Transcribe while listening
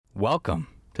Welcome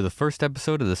to the first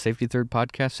episode of the Safety Third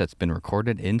podcast that's been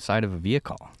recorded inside of a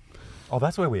vehicle. Oh,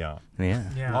 that's where we are. Yeah.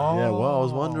 Oh. Yeah, well, I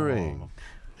was wondering.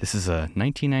 This is a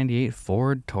 1998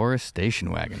 Ford Taurus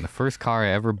station wagon, the first car I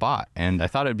ever bought, and I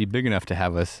thought it'd be big enough to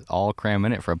have us all cram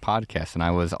in it for a podcast, and I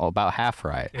was about half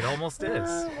right. It almost is.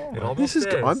 It almost This is.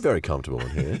 is. I'm very comfortable in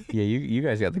here. Yeah, you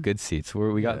guys got the good seats.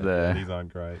 We got These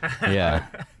aren't great. yeah.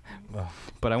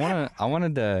 But I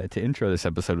wanted to intro this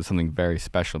episode with something very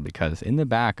special because in the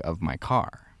back of my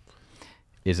car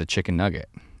is a chicken nugget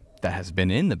that has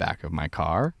been in the back of my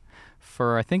car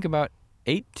for I think about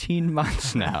 18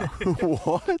 months now.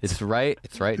 What? It's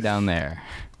right down there.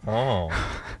 Oh.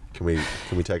 Can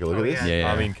we take a look at this?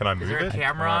 Yeah. I mean, can I move Is there a it?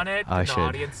 camera on it? I Can should. the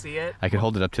audience see it? I could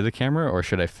hold it up to the camera, or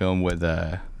should I film with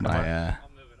my? I'll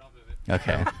move it.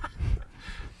 Okay.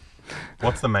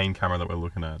 What's the main camera that we're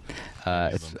looking at?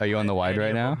 Are you on the wide Any right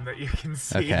of now? them that you can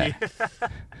see. Okay.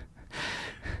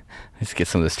 Let's get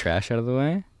some of this trash out of the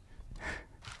way.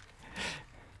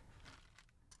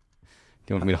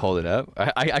 Do you want me to hold it up?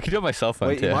 I could do it on my cell phone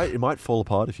Wait, too. it might fall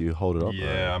apart if you hold it up.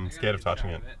 Yeah, I'm scared of touching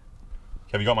it.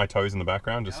 Have you got my toes in the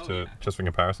background just for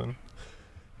comparison?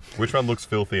 Which one looks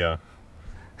filthier?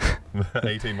 The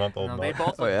 18-month-old No, mug. they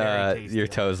both look very tasty. Your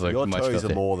toes look Your much toes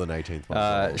filthy. are more than 18th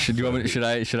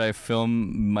month. Should I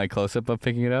film my close up of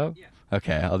picking it up? Yeah.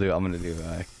 Okay, I'm gonna do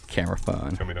a camera phone.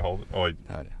 Do you want me to hold it?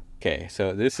 Oh, Okay,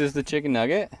 so this is the chicken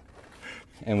nugget,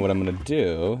 and what I'm gonna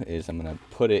do is I'm gonna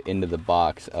put it into the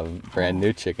box of brand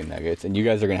new chicken nuggets, and you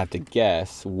guys are gonna have to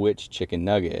guess which chicken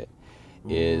nugget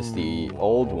is the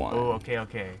old one. Oh,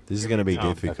 okay. This is going to be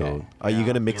tough. difficult. Okay. Are you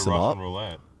going to mix them up? Russian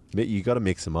roulette. You got to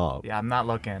mix them up. Yeah, I'm not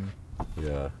looking.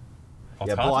 Yeah. Oh,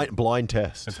 Yeah, it's hard blind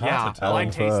test. It's hard Yeah, to tell.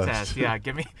 blind taste first. test. Yeah,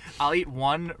 I'll eat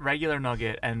one regular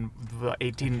nugget and the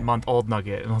 18-month-old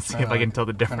nugget, and we'll see if I can tell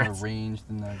the Trying to difference. arrange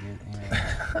the nugget.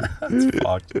 Yeah. It's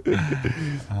fucked.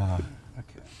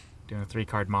 Okay. Doing a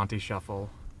 3-card Monty shuffle.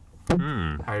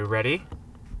 Hmm. Are you ready?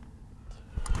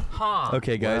 Huh.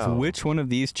 Okay, guys, Wow. which one of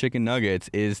these chicken nuggets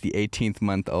is the 18th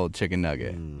month old chicken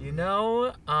nugget? You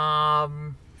know,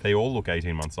 They all look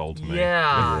 18 months old to me.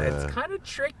 yeah, Yeah. it's kind of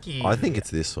tricky. I think it's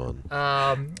this one.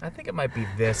 I think it might be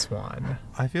this one.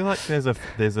 I feel like there's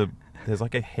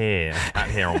like a cat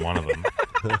hair on one of them.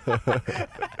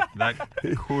 That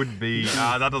could be.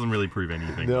 That doesn't really prove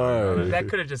anything. No. That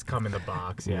could have just come in the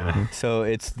box. Yeah. So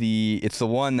it's the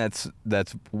one that's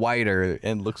whiter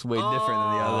and looks way different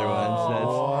than the other ones.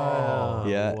 Wow.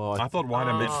 Yeah. Well, I thought white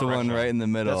and That's the one right in the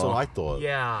middle. that's what I thought.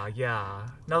 Yeah.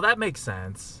 No, that makes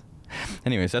sense.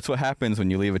 Anyways, that's what happens when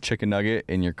you leave a chicken nugget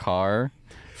in your car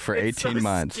for It's 18 so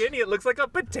months. Skinny. It looks like a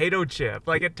potato chip.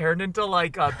 Like it turned into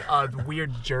like a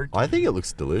weird jerky. I think it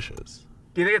looks delicious.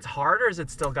 Do you think it's hard, or is it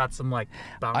still got some like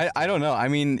bounce? I don't know. I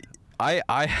mean, I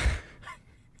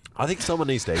I think someone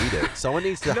needs to eat it. Someone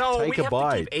needs to No, take we a have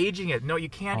bite. to keep aging it. No, you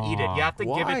can't eat it. You have to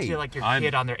give it Why? to like your I'm-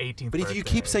 kid on their 18th But if birthday. you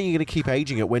keep saying you're going to keep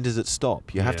aging it, when does it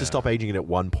stop? You have to Yeah. stop aging it at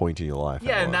one point in your life.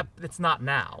 Yeah, and Alan. it's not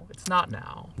now. It's not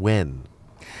now. When?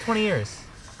 20 years.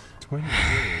 20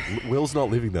 years. Will's not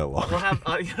living that long. We'll have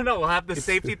we'll have the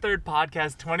Safety Third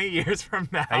podcast 20 years from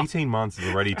now. 18 months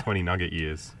is already 20 nugget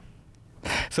years.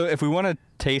 So if we want to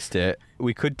taste it,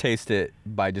 we could taste it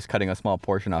by just cutting a small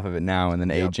portion off of it now and then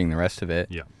Yep. aging the rest of it.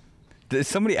 Yeah. Does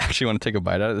somebody actually want to take a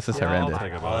bite out of this? This is Yeah, I'll horrendous.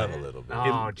 take a I'll bite. have a little bit.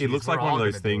 Oh, It geez, looks like we're one of all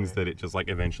those gonna do things it. that it just like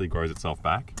eventually grows itself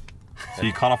back. So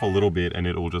you cut off a little bit and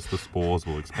it'll just, the spores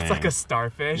will expand. It's like a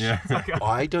starfish. Yeah. It's like a-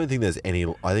 I don't think there's any.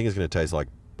 I think it's going to taste like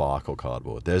bark or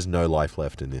cardboard. There's no life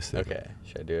left in this thing. Okay,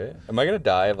 should I do it? Am I gonna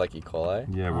die of like E. coli?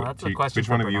 Yeah, Oh, what- that's do a you- question which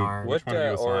for one of you? Bernard. Which one of you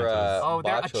are Or, scientists? Oh,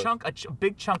 there Botulism. a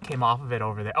big chunk came off of it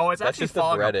over there. Oh, it's That's actually just the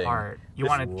falling breading. apart. You This-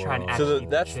 want to try and Whoa. actually So eat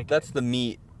that's chicken. that's the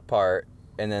meat part,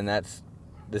 and then this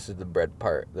is the bread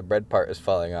part. The bread part is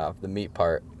falling off. The meat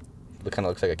part kind of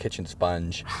looks like a kitchen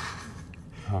sponge.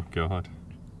 Oh god.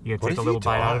 You What gonna if take a you little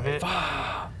bite out of die? it?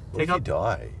 What Take if you a-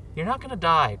 die? You're not gonna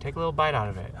die. Take a little bite out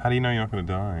of it. How do you know you're not going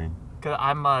to die? Cause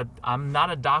I'm not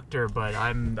a doctor, but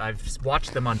I've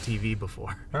watched them on TV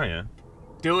before. Oh yeah.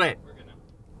 Do it.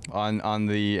 On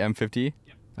the M50?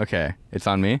 Okay, it's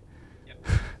on me.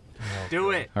 Do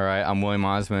it. All right, I'm William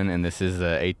Osman, and this is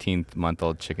the 18th month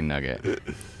old chicken nugget.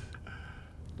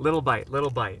 Little bite.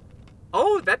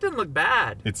 Oh, that didn't look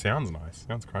bad. It sounds nice.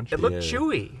 Sounds crunchy. It looked Yeah.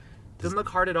 chewy. Doesn't look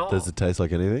hard at all. Does it taste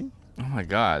like anything? Oh my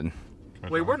god.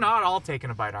 Wait, we're not all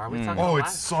taking a bite, are we? Talking Oh, about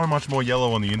it's so much more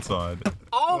yellow on the inside.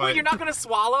 Oh, Wait. wait, you're not gonna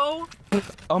swallow?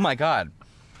 Oh my god.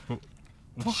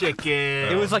 Chicken.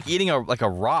 It was like eating a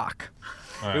rock.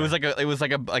 Alright. It was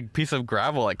like a piece of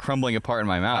gravel like crumbling apart in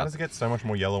my How mouth. does it get so much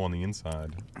more yellow on the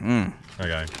inside?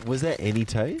 Okay. Was there any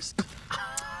taste?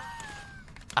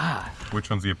 Which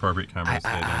one's the appropriate camera to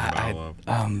stare down the barrel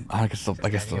of? I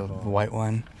guess the white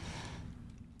one.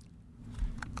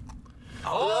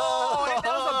 Oh, that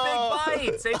was a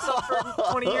big bite. Save some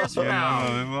for 20 years from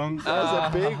now. That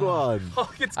was a big one.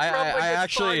 Oh, it's crumbling.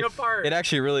 It's falling apart.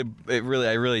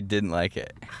 I really didn't like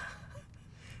it.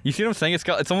 You see what I'm saying?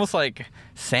 It's almost like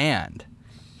sand.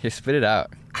 Here, spit it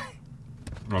out.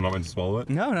 I'm not meant to swallow it?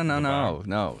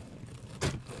 No.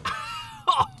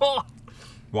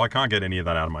 Well, I can't get any of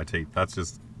that out of my teeth. That's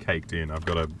just caked in. I've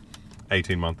got a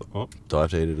 18-month... Oh. Do I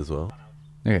have to eat it as well?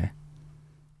 Okay.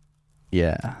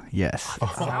 Yeah. Yes.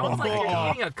 Sounds like you're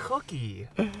eating a cookie.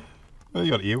 Well,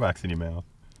 you got earwax in your mouth.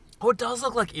 Oh, it does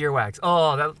look like earwax.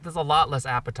 Oh, that's a lot less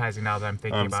appetizing now that I'm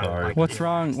thinking I'm about sorry. it. Like What's earwax.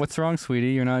 wrong? What's wrong,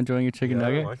 sweetie? You're not enjoying your chicken Yeah, I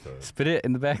don't nugget? like that. Spit it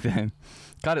in the back then.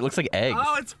 God, it looks like eggs.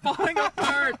 Oh, it's falling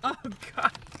apart. Oh,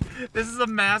 God. This is a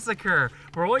massacre.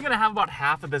 We're only going to have about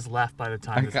half of this left by the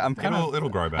time. I'm kind of. It'll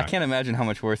grow back. I can't imagine how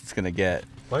much worse it's gonna get.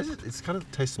 Why is it? It's kind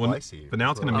of tastes Well, spicy. but now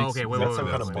it's going to Oh, mix. okay, wait, That's wait, some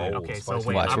wait, kind of wait, wait. mold, Okay, so spicy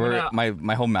wait. mold. Watch,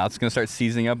 my whole mouth's gonna start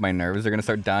seizing up. My nerves are gonna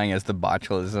start dying as the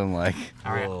botulism. Like,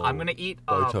 All right, Whoa. I'm going to eat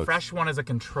a Botox. fresh one as a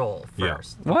control Yeah.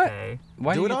 first. what? Okay.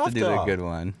 Why Do do it you have to do the after. good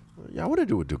one? Yeah, I want to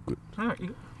do a good. All right,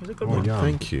 was a good Oh, one. yeah.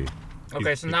 Thank you.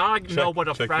 Okay, so now I know what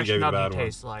a check fresh you gave the nugget bad one.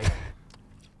 tastes like.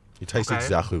 It tastes Okay.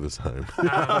 exactly the same.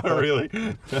 really?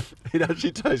 It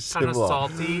actually tastes Kind of similar.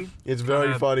 salty. It's very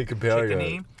kinda funny comparing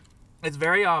chickeny. it. It's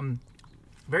very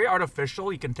very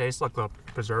artificial. You can taste like the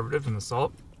preservatives and the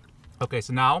salt. Okay,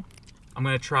 so now I'm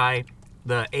gonna try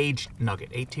the aged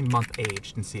nugget, 18-month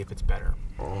aged, and see if it's better.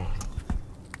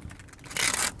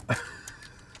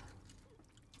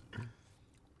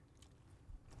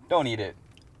 Don't eat it.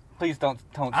 Please don't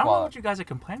I don't know what you guys are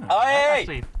complaining about. Oh, That's hey!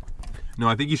 actually- No,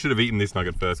 I think you should have eaten this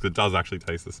nugget first because it does actually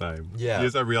taste the same. Yeah. You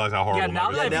just don't realialize how horrible now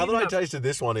nuggets that Yeah, are. now that I eaten tasted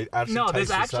this one, it actually No, tastes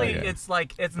there's actually, the same. it's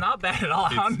like, it's not bad at all.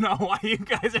 I don't know why you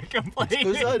guys are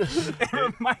complaining. It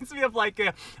reminds me of like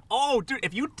oh, dude,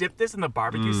 if you dip this in the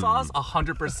barbecue sauce,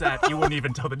 100%, you wouldn't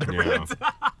even tell the difference.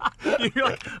 You're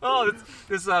like, oh,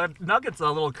 this nugget's a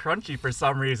little crunchy for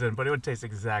some reason, but it would taste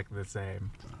exactly the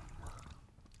same.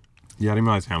 Yeah, I didn't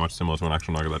realize how much similar to an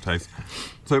actual nugget that tastes.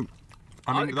 So,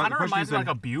 I mean, It the kind of question reminds is me of then-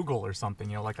 like a bugle or something,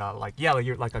 you know, like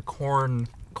a corn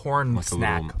Like a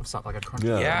snack little- of something, like a crunchy Yeah.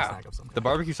 corn Yeah. snack of something. The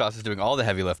barbecue sauce is doing all the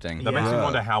heavy lifting. That makes me Yeah.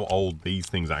 wonder how old these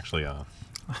things actually are.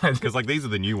 Because like these are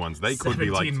the new ones. They could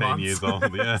be like 17 10 months. years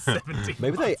old. Yeah. 17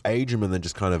 Maybe they age them and then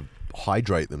just kind of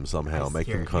hydrate them somehow, make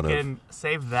Here, them kind you of. can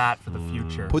save that for the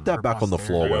future. Put that for back on the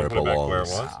floor posterity. where it Put it back where it belongs.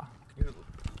 was.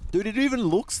 Dude, it even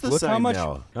looks the Look same how much-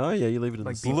 now. Oh yeah, you leave it in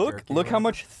Like the beef sun. jerky. Look how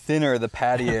much thinner the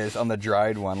patty is on the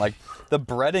dried one. Like, the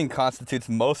breading constitutes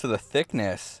most of the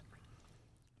thickness.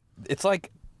 It's like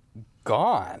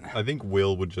gone. I think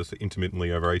Will would just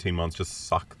intermittently over 18 months just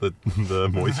suck the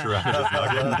moisture out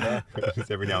of his nugget.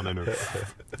 Just every now and then.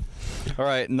 All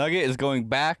right, Nugget is going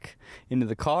back into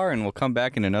the car, and we'll come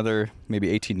back in another maybe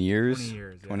 18 years. 20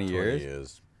 years, yeah. 20 20 years.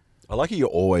 years. I like how you're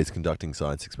always conducting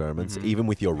science experiments, even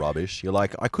with your rubbish. You're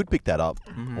like, I could pick that up,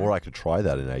 or I could try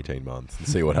that in 18 months and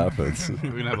see what happens. We're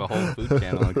gonna have a whole food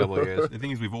channel in a couple of years. The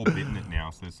thing is, we've all bitten it now,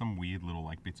 so there's some weird little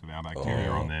like bits of our bacteria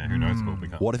on there. Who knows what we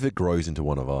got? What if it grows into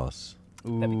one of us?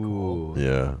 Ooh, That'd be cool.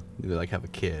 Yeah. Maybe like have a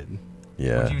kid.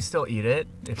 Yeah. Would you still eat it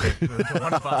if it grew to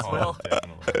one of us, Oh, Will?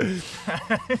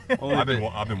 definitely.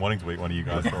 I've been wanting to eat one of you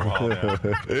guys for a while now.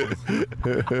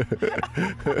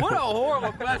 What a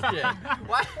horrible question.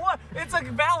 What? It's a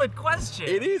valid question.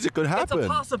 It is. It could It's happen. a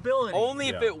possibility. Only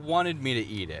if Yeah. it wanted me to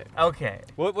eat it. Okay.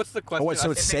 What's the question? Oh, wait,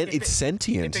 so it's, If it- it's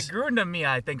sentient. If it grew into me,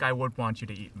 I think I would want you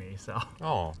to eat me. So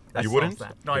Oh, that you solves wouldn't?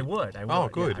 that. No, I would. I would. Oh, Yeah,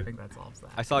 good. I think that solves that.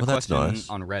 I saw a Well, that's question nice.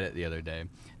 on Reddit the other day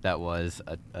that was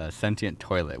a sentient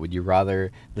toilet. Would you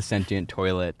rather the sentient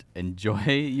toilet enjoy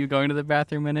you going to the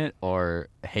bathroom in it or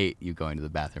hate you going to the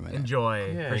bathroom in it?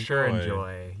 Enjoy. Yeah, For sure enjoy.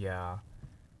 enjoy. Yeah.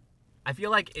 I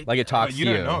feel like it, Like it talks You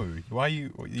to don't know. Why you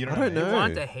don't I don't know. know. you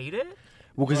want to hate it?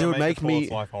 Well, because it would make me.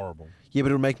 life horrible. Yeah,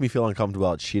 but it would make me feel uncomfortable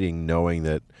about shitting, knowing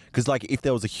that. Because, like, if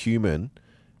there was a human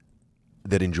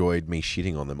that enjoyed me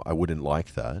shitting on them, I wouldn't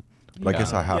like that. But I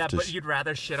guess Yeah. I have Yeah, to. but you'd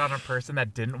rather shit on a person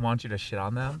that didn't want you to shit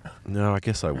on them? No, I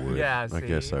guess I would. Yeah, I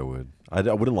guess see? I would. I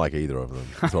wouldn't like either of them.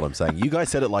 That's what I'm saying. You guys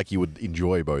said it like you would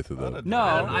enjoy both of them. No.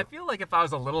 I feel like if I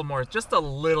was just a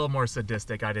little more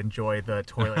sadistic, I'd enjoy the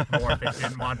toilet more if it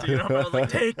didn't want to. You know, I was like,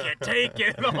 take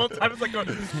it. And the whole time it's like going,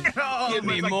 no, Give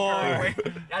me it's like, more. turn away.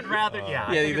 I'd rather, yeah.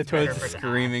 I Yeah, think the it's better toilet's for that,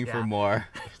 screaming for yeah. more.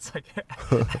 It's like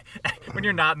when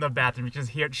you're not in the bathroom, you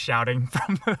just hear it shouting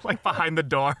from like behind the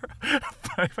door,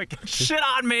 like shit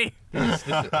on me.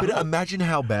 But imagine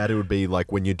how bad it would be,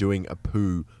 like when you're doing a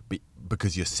poo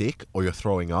because you're sick or you're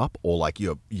throwing up or like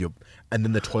you're and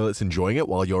then the toilet's enjoying it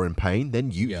while you're in pain,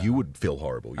 then you would feel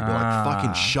horrible. You'd be like,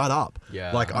 fucking shut up.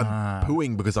 Yeah. Like I'm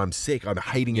pooing because I'm sick. I'm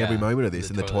hating every moment of this.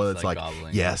 And the toilet's like,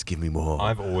 gobbling. yes, give me more.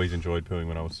 I've always enjoyed pooing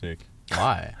when I was sick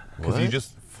Why? because you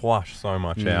just flush so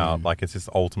much out. Like it's this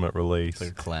ultimate release. It's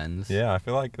like a cleanse. Yeah, I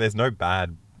feel like there's no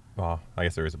bad. Oh, I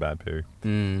guess there is a bad poo.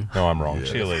 No, I'm wrong. Yeah.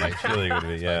 Chili would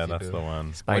be. Yeah, Spicy that's poo. the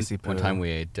one. Spicy One time we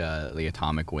ate the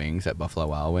Atomic Wings at Buffalo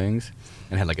Wild Wings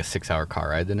and had like a 6-hour car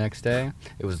ride the next day.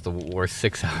 It was the worst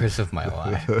 6 hours of my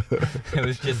life. It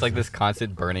was just like this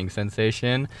constant burning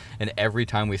sensation, and every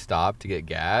time we stopped to get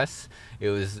gas, it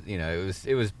was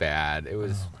bad. It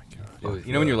was. It was,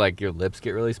 when you're like your lips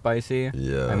get really spicy.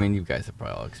 Yeah. I mean, you guys have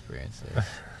probably all experienced this.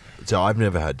 So I've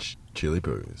never had chili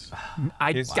poos.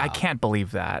 I His- can't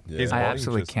believe that. His I body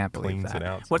absolutely just can't believe cleans it that.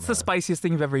 out What's the somehow. spiciest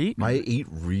thing you've ever eaten? I eat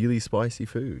really spicy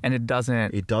food. And it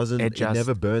doesn't. It doesn't. It just-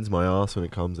 never burns my ass when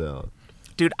it comes out.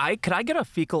 Dude, could I get a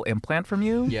fecal implant from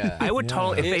you? Yeah. I would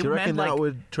totally. If Do they Do you reckon meant that like.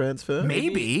 would transfer?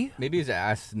 Maybe. Maybe his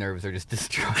ass nerves are just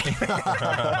destroyed.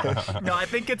 No, I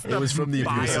think it's the. It was from the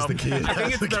abuse as the kid. I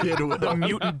think it's the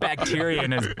mutant bacteria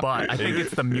in his butt. I think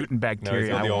it's the mutant No, he's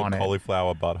bacteria. got I the old want it.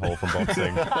 cauliflower butthole from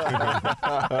boxing.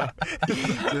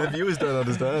 The viewers don't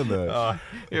understand that.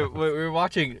 Yeah, we were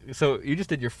watching. So you just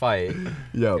did your fight.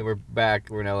 Yeah. And we're back.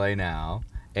 We're in LA now,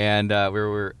 and we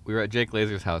were at Jake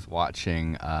Laser's house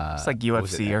watching. It's like what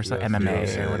was it? UFC or some UFC.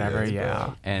 MMA yeah, or whatever. it's Yeah.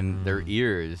 bad. And their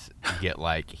ears get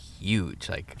like huge.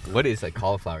 Like what is like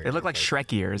cauliflower? They look like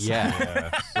Shrek ears.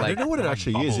 Yeah. I don't know what it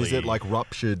actually is. Is it bubbly. like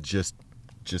ruptured just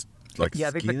like Yeah,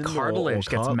 I think skin the or cartilage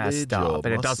gets messed cartilage or up,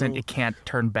 and it doesn't. muscle? It can't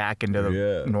turn back into the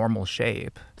Yeah. normal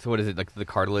shape. So what is it like? The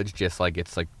cartilage just like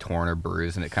gets like torn or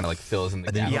bruised, and it kind of like fills in the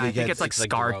And then gap. you Yeah, I probably think get- it's like it's like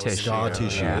scar gross. tissue. Scar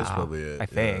tissue, Yeah, that's probably it, I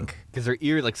think. Because their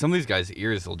ear, like some of these guys'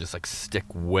 ears will just like stick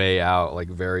way out, like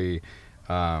very.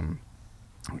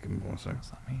 Give me 1 second.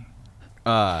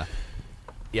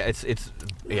 Yeah, it's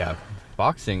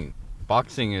boxing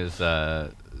is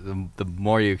the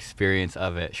more you experience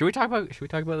of it. Should we talk about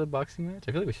the boxing match?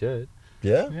 I feel like we should.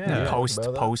 Yeah. Yeah. Post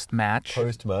match.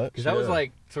 Post match. Because that was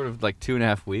like sort of like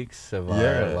 2.5 weeks of our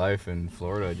Yeah. life in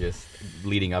Florida, just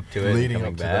leading up to it, Leading and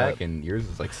coming up to back, that. and yours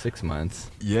was like 6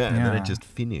 months. Yeah, and then Yeah. it just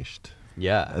finished,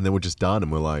 Yeah, and then we're just done,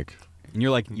 and we're like, and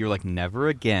you're like never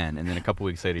again, and then a couple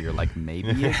weeks later you're like maybe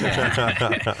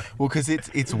again. well, because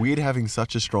it's weird having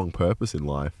such a strong purpose in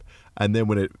life, and then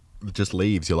when it just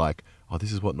leaves, you're like, oh,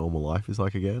 this is what normal life is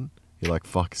like again. You're like,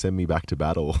 fuck, send me back to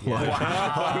battle. Like,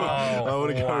 I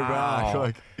want to go back.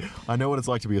 Like, I know what it's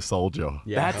like to be a soldier.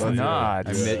 Yeah, That's it. nuts.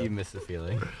 I admit you miss the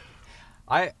feeling.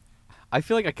 I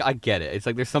feel like I get it. It's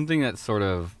like there's something that sort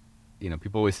of,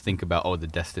 people always think about, the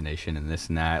destination and this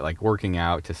and that. Like working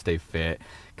out to stay fit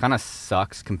kind of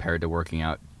sucks compared to working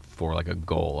out for like a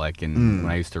goal. Like when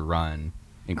I used to run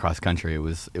in cross country, it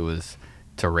was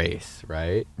to race,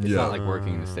 right? It's Yeah. not like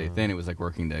working to stay thin. It was like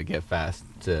working to get fast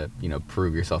to,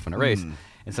 prove yourself in a race.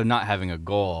 And so not having a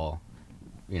goal,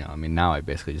 now I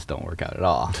basically just don't work out at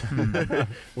all.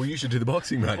 Well, you should do the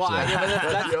boxing match. Well, then.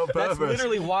 that's your that's purpose.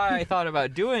 literally why I thought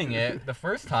about doing it the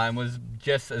first time, was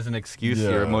just as an excuse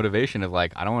or Yeah. a motivation of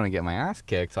like, I don't want to get my ass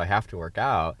kicked, so I have to work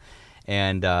out.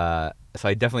 And so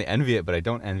I definitely envy it, but I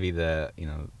don't envy the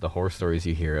the horror stories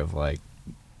you hear of like,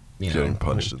 Getting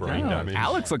punched. Brain damage.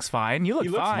 Alex looks fine. You look he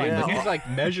looks fine. fine,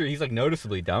 but he's like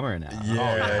noticeably dumber now.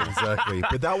 Yeah, exactly.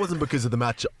 But that wasn't because of the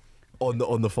match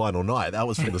on the final night. That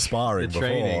was from the sparring The before.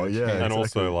 training. Yeah, And exactly.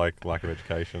 also like lack of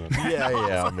education.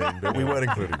 Yeah, I mean, but we weren't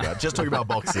including that. Just talking about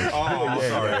boxing.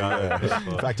 sorry.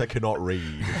 In fact, I cannot read.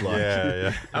 Like,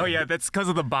 yeah. Oh yeah, that's because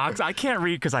of the box. I can't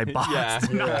read because I boxed.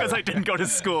 Yeah. Not because I didn't go to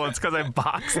school. It's because I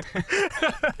boxed. Do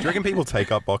you reckon people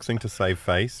take up boxing to save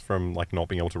face from like not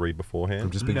being able to read beforehand? I'm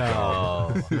just being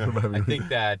No, dumb. I think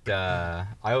that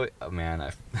I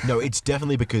No, it's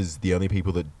definitely because the only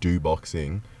people that do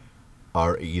boxing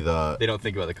are either they don't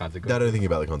think about the they consequences. don't think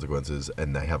about the consequences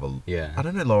and they have a Yeah. I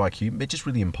don't know, low IQ. They're just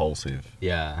really impulsive.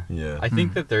 Yeah. Yeah. I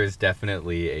think that there's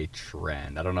definitely a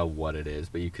trend. I don't know what it is,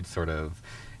 but you could sort of,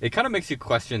 it kind of makes you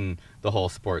question the whole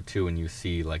sport too when you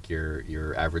see like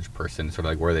your average person sort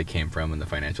of like where they came from in the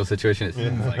financial situation. It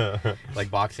seems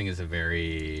like boxing is a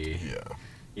very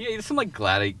it's some like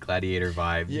gladiator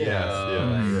vibe. you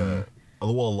know, like-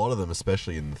 Well, a lot of them,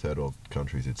 especially in the third world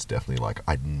countries, it's definitely like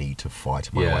I need to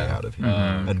fight my way Yeah. out of here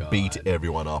Oh, and beat God.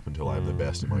 everyone up until I'm the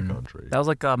best in my country. That was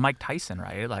like Mike Tyson,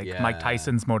 right? Like Mike Yeah.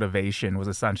 Tyson's motivation was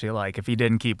essentially like if he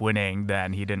didn't keep winning,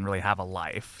 then he didn't really have a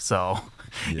life. So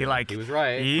he like He was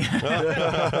right.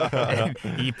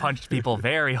 he punched people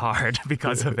very hard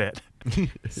because of it.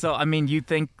 So I mean, you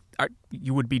think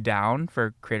you would be down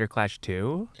for Creator Clash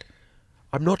 2?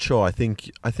 I'm not sure. I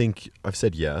think I've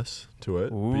said yes to it.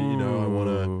 But, I want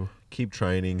to keep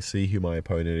training, see who my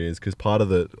opponent is, because part of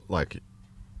the, like,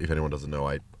 if anyone doesn't know,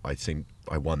 I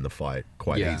won the fight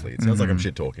quite easily. It sounds like I'm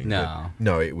shit talking.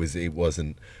 No, it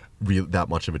wasn't that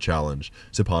much of a challenge.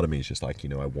 So part of me is just like,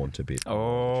 I want a bit. You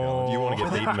want to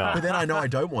get beaten up. But then I know I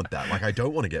don't want that. Like, I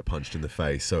don't want to get punched in the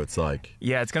face. So it's like,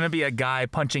 Yeah, it's gonna be a guy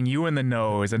punching you in the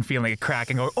nose and feeling a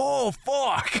crack and going, "Oh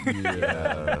fuck!"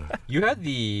 yeah, You had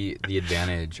the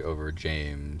advantage over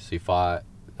James. You fought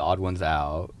the odd ones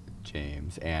out,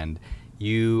 James, and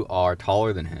you are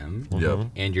taller than him. Yep.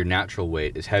 And your natural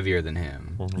weight is heavier than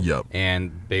him. Yep.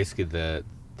 And basically the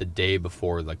day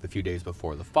before, like the few days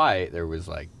before the fight, there was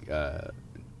like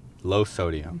low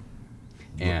sodium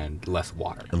and less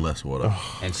water. And less water.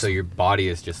 And so your body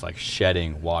is just like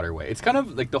shedding water weight. It's kind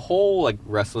of like the whole like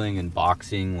wrestling and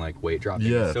boxing like weight dropping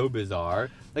is so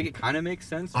bizarre. Like it kind of makes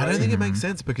sense. I don't right? think it makes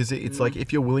sense because it's like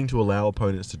if you're willing to allow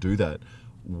opponents to do that,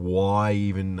 why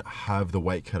even have the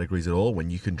weight categories at all when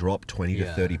you can drop 20 to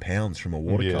 30 pounds from a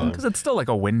water cut? Because it's still like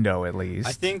a window at least.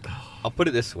 I think I'll put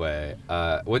it this way.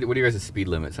 What are your guys' speed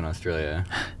limits in Australia?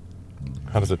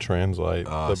 How does it translate?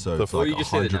 So it's like you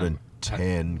just say the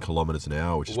 110 kilometers an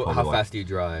hour, which is probably how like fast do you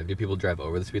drive? Do people drive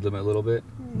over the speed limit a little bit?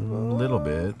 a little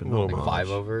bit, but not Like much. 5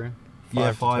 over?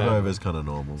 Yeah, 5 to 5 10. over is kind of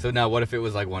normal. So now what if it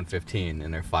was like 115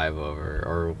 and they're 5 over,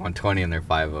 or 120 and they're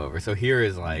 5 over? So here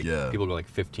is like people go like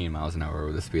 15 miles an hour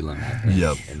over the speed limit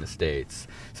in the States.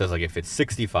 So it's like if it's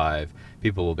 65,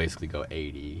 people will basically go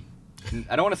 80.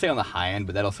 I don't want to say on the high end,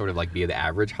 but that'll sort of like be the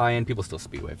average high end. People still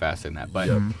speed way faster than that. But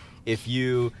if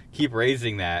you keep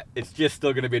raising that, it's just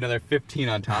still going to be another 15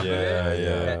 on top of it.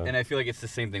 Yeah. And I feel like it's the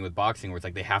same thing with boxing where it's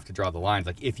like they have to draw the lines.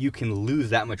 Like if you can lose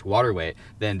that much water weight,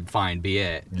 then fine, be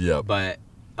it. Yep. But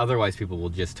otherwise people will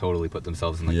just totally put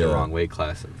themselves in like the wrong weight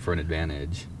class for an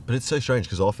advantage. But it's so strange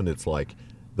because often it's like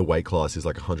the weight class is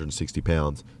like 160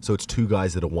 pounds. So it's two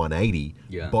guys that are 180,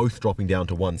 both dropping down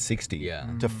to 160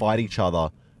 to fight each other.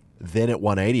 Then at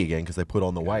 180 again because they put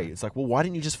on the weight. It's like, well, why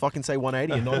didn't you just fucking say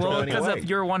 180 and not well, do any because weight? if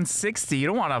you're 160, you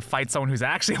don't want to fight someone who's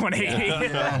actually 180.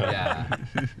 Yeah.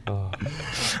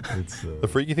 It's, The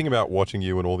freaky thing about watching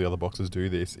you and all the other boxers do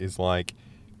this is like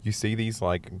you see these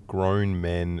like grown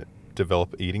men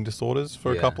develop eating disorders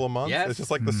for a couple of months. Yes. It's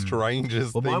just like the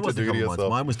strangest well, thing mine to was a do to couple months. yourself.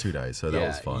 Mine was 2 days, so that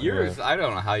was fun. Yours, I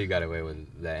don't know how you got away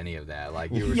with any of that.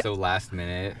 Like you were so last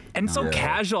minute. And so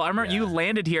casual. I remember you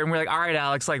landed here and we're like, all right,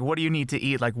 Alex, like, what do you need to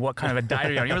eat? Like, what kind of a diet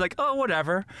are you on? You were like, oh,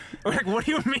 whatever. We're like, what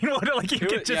do you mean? Like, you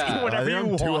can just eat I whatever think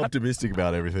you I'm too want. optimistic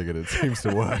about everything, and it seems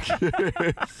to work.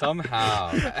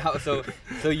 Somehow. So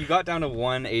you got down to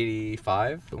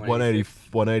 185?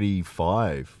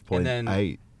 185.8. And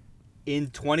then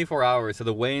in 24 hours, so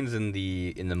the weigh-in's in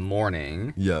the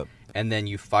morning. Yeah. And then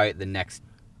you fight the next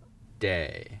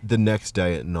day. The next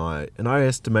day at night, and I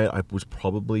estimate I was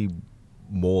probably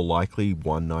more likely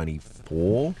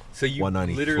 194. So you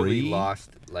 193. literally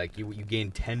lost, like, you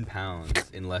gained 10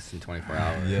 pounds in less than 24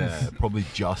 hours. Yeah, probably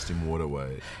just in water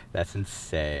weight. That's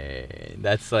insane.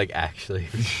 That's, like, actually,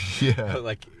 Yeah.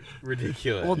 like,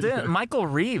 ridiculous. Well, didn't Michael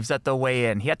Reeves at the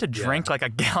weigh-in, he had to drink like a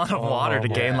gallon of water to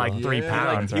gain like 3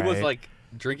 pounds, He was, right? like,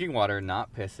 drinking water,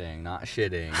 not pissing, not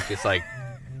shitting, just, like,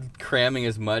 cramming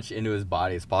as much into his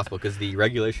body as possible because the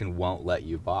regulation won't let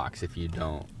you box if you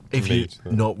don't. If you're Meat.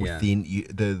 not within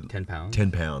the 10 pounds?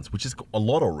 10 pounds, which is a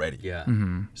lot already. Yeah.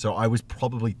 So I was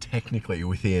probably technically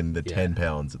within the 10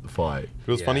 pounds at the fight. It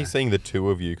was funny Yeah. seeing the two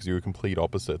of you because you were complete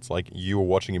opposites. Like you were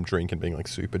watching him drink and being like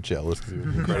super jealous because he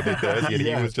was incredibly thirsty, and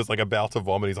he was just like about to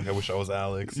vomit. He's like, "I wish I was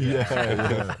Alex."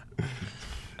 Yeah.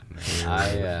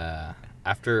 I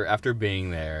after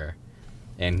being there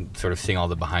and sort of seeing all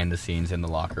the behind the scenes in the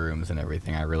locker rooms and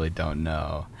everything, I really don't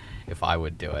know if I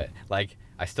would do it. Like,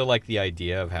 I still like the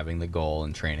idea of having the goal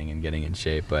and training and getting in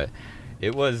shape, but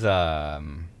it was a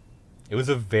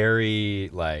very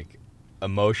like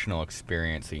emotional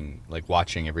experiencing, like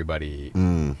watching everybody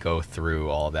go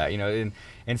through all that, you know,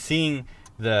 and seeing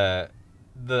the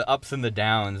ups and the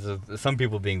downs of some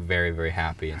people being very, very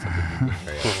happy and some people being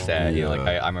very upset. You know, like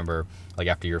I remember, like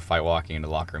after your fight, walking into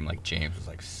the locker room, like James was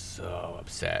like so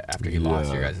upset after he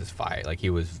lost your guys' fight. Like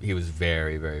he was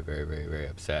very, very, very, very, very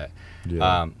upset.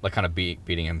 Like kind of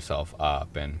beating himself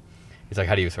up, and he's like,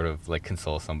 how do you sort of like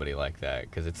console somebody like that?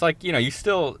 Because it's like, you know, you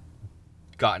still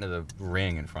got into the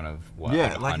ring in front of what?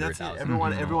 Yeah, like like that's it.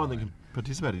 100,000 Everyone that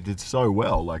participated did so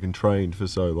well, like, and trained for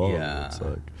so long. Yeah. It's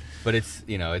like, But it's,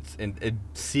 you know, it's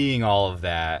seeing all of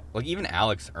that, like even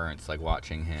Alex Ernst, like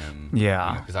watching him.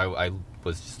 Yeah. Because I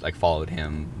was just like followed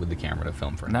him with the camera to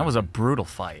film for him. And that was a brutal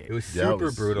fight. It was Yeah, it super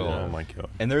was- brutal. Oh my god.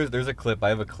 And there's a clip. I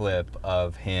have a clip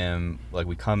of him. Like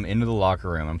we come into the locker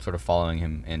room. I'm sort of following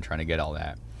him and trying to get all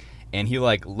that. And he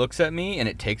like looks at me, and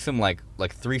it takes him like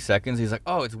 3 seconds. He's like,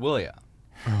 "Oh, it's William."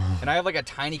 And I have like a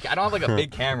tiny. I don't have like a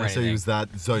big camera. Or So he anything. was that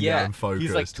zoned out Yeah, and focused.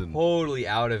 he's like and totally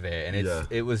out of it, and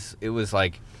it was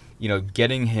like, you know,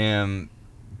 getting him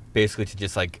basically to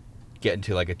just like get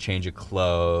into like a change of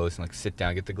clothes and like sit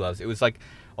down, get the gloves. It was like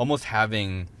almost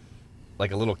having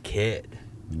like a little kid,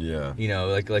 yeah. you know,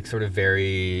 like sort of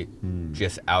very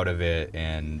just out of it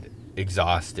and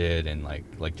exhausted and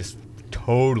like just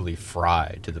totally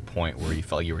fried to the point where you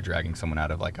felt like you were dragging someone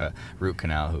out of like a root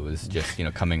canal who was just, you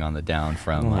know, coming on the down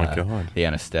from Oh my God. the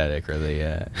anesthetic or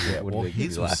the what Well, do they give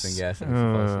his you, was- laughing gas?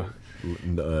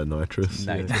 Nitrous.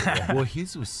 Nitrous, yeah. Well,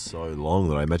 his was so long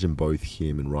that I imagine both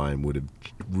him and Ryan would have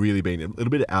really been a little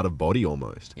bit out of body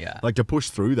almost. Yeah. Like to push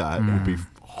through that would be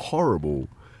horrible.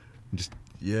 Just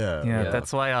Yeah, Yeah.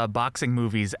 that's why boxing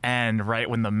movies end right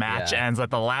when the match Yeah. ends, like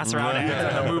the last round ends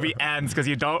and the movie ends, because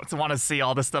you don't want to see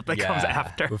all the stuff that comes Yeah.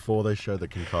 after. before they show the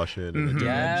concussion and the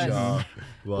Yes. dementia,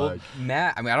 Well, like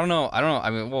Matt, I mean, I don't know. I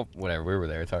mean, well, whatever. We were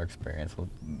there. It's our experience. Well,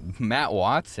 Matt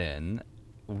Watson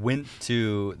went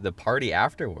to the party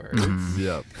afterwards,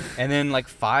 yeah. and then like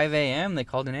 5 a.m. they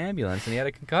called an ambulance, and he had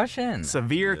a concussion.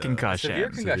 Severe concussion. Severe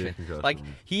concussion. concussion. Like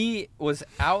he was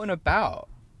out and about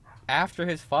after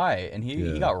his fight, and he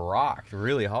Yeah. got rocked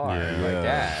really hard by Yeah.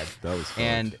 Dad. That was fucked.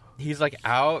 And he's like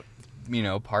out, you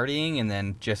know, partying, and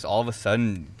then just all of a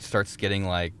sudden starts getting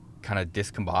like kind of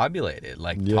discombobulated,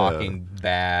 like Yeah. talking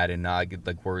bad and not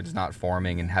like words not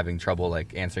forming and having trouble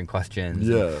like answering questions.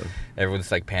 and Yeah.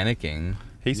 everyone's like panicking.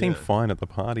 He seemed Yeah. fine at the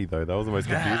party though. That was the most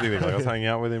confusing thing. Like I was hanging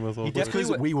out with him. I was all He like, It's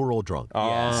definitely because we were all drunk.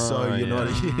 Yeah. So you're not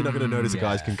yeah. you're not going to notice a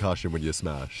guy's Yeah. concussion when you're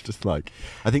smashed. Just like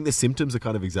I think the symptoms are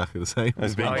kind of exactly the same.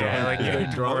 As being Oh yeah, drunk. like Yeah.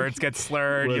 your Drunk. words get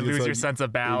slurred, Whereas you it's lose your like- sense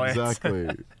of balance. Exactly.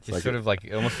 Just Like, sort of like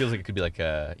it almost feels like it could be like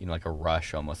a, you know, like a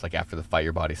rush almost, like after the fight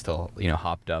your body's still, you know,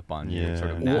 hopped up on your Yeah. sort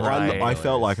of Well, natural I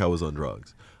felt painkillers. like I was on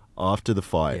drugs. After the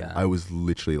fight, Yeah. I was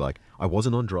literally like, I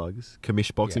wasn't on drugs.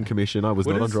 Boxing Yeah. commission, I was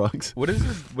What not on is- drugs. What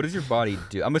does your body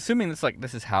do? I'm assuming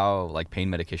this is how like pain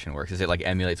medication works. Is it like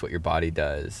emulates what your body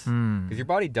does? Because your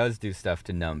body does do stuff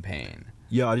to numb pain.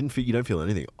 Yeah, I didn't feel. You don't feel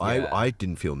anything. Yeah. I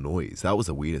didn't feel noise. That was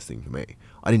the weirdest thing for me.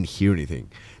 I didn't hear anything.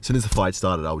 As soon as the fight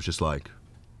started, I was just like,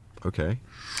 okay,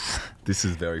 this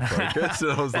is very focused.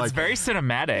 And I was That's like, very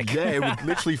cinematic. yeah, it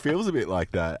literally feels a bit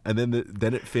like that. And then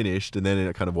then it finished, and then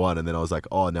it kind of won. And then I was like,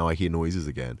 oh, now I hear noises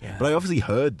again. Yeah. But I obviously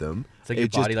heard them. It's like your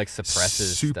It just body, like,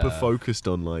 suppresses Super stuff. focused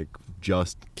on like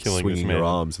just Killing swinging this your man.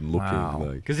 arms and looking. Wow.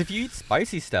 Like, Because if you eat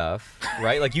spicy stuff,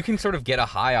 right, like you can sort of get a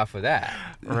high off of that,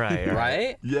 Right.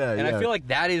 right? Yeah, And yeah. I feel like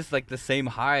that is like the same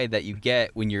high that you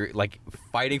get when you're like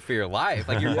fighting for your life.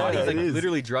 Like your Yeah, body's like it is.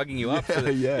 literally drugging you up. So Yeah,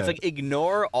 yeah. It's like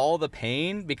ignore all the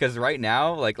pain because right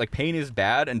now, like pain is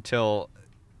bad until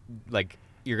like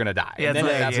you're gonna die. Yeah, and then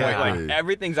it's at like- that point, yeah. like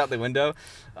everything's out the window.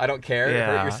 I don't care. Hurt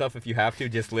Yeah. yourself if you have to.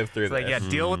 Just live through It's like, yeah, this.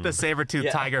 deal with the saber-toothed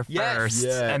Yeah. tiger Yes. first,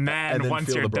 Yeah, and then once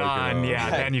feel you're the broken done, arm.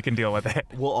 yeah, then you can deal with it.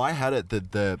 Well, I had it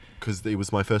because it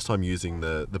was my first time using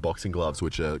the boxing gloves,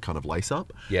 which are kind of lace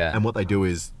up. Yeah. And what they do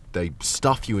is they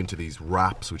stuff you into these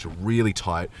wraps, which are really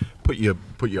tight. Put your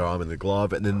arm in the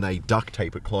glove, and then they duct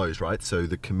tape it closed, right? So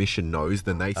the commission knows.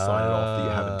 Then they sign it off that you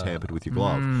haven't tampered with your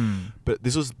glove. But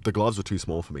the gloves were too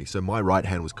small for me, so my right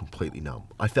hand was completely numb.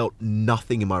 I felt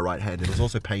nothing in my right hand, and it was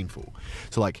also painful.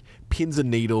 So like pins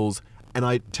and needles. And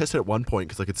I tested at one point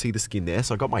because I could see the skin there,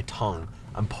 so I got my tongue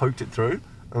and poked it through.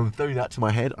 And threw that to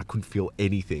my hand. I couldn't feel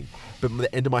anything, but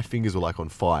the end of my fingers were like on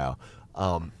fire.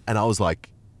 And I was like,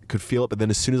 could feel it, but then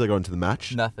as soon as I got into the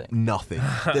match, Nothing.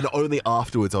 Then only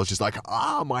afterwards I was just like,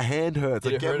 my hand hurts. Did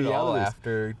Like, it get hurt me at out all of this.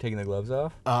 after taking the gloves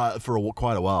off? For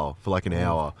quite a while, for like an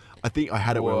hour. I think I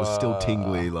had it where it was still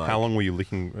tingly. Like How long were you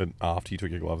licking it after you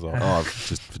took your gloves off? Oh,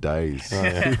 just for days.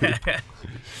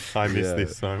 I miss Yeah.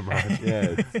 this so much.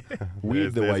 Yeah, it's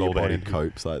weird the There's way your old body Andy.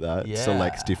 copes like that. Yeah.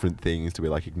 Selects different things to be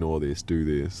like, ignore this, do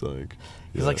this. Like,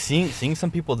 Because like seeing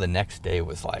some people the next day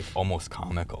was like almost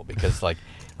comical because like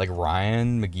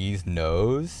Ryan McGee's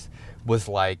nose was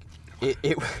like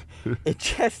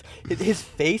his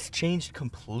face changed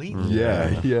completely.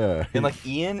 yeah. And like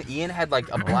Ian had like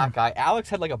a black eye. Alex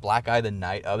had like a black eye the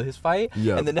night of his fight.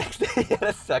 Yeah. And the next day he had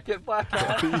a second black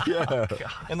eye. yeah.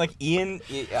 And like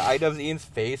Ian's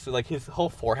face, like his whole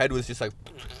forehead was just like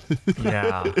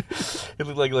Yeah. it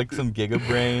looked like some Giga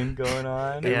brain going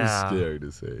on. It Yeah. was scary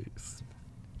to see.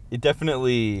 It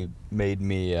definitely made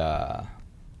me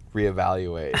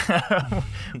reevaluate.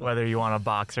 Whether you want to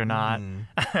box or not.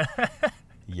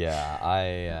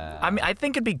 Yeah, I mean, I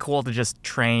think it'd be cool to just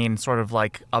train sort of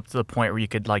like up to the point where you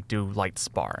could like do light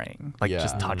sparring, like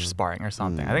just touch sparring or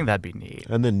something. I think that'd be neat.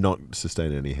 And then not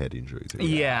sustain any head injuries.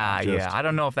 Yeah. I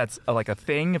don't know if that's like a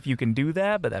thing, if you can do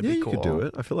that, but that'd Yeah, be you cool. could do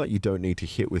it. I feel like you don't need to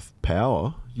hit with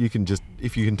power. You can just,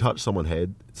 if you can touch someone's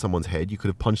head, you could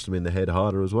have punched them in the head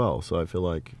harder as well. So I feel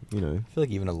like, I feel like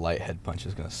even a light head punch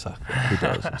is gonna suck. it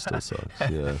does. It still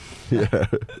sucks. Yeah. Yeah.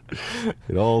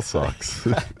 It all sucks.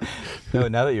 No,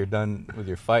 now that you're done with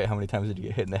your fight, how many times did you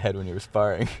get hit in the head when you were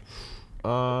sparring?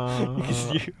 I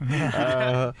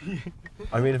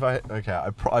mean,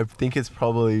 I think it's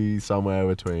probably somewhere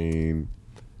between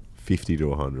 50 to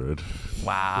 100.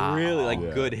 Wow. Really, like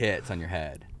Yeah. good hits on your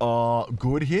head.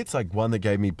 Good hits, like one that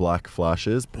gave me black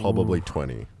flashes, probably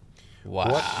 20. Wow.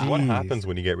 What happens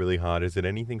when you get really hard? Is it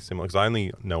anything similar? Because I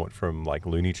only know it from like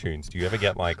Looney Tunes. Do you ever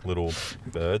get like little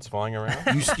birds flying around?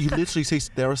 You literally see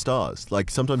there are stars. Like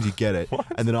sometimes you get it,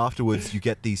 and then afterwards you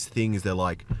get these things. They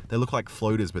look like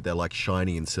floaters, but they're like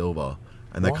shiny and silver,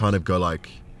 and they kind of go like.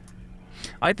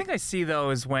 I think I see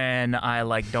those when I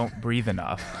like don't breathe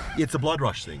enough. It's a blood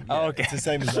rush thing. Oh, okay. It's the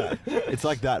same as that. It's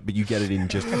like that, but you get it in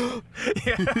just.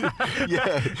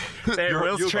 Yeah. There,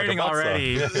 Will's you're like a training butt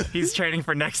already. He's training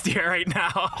for next year right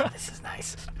now. This is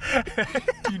nice.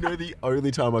 You know, the only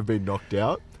time I've been knocked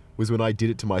out was when I did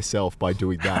it to myself by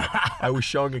doing that. I was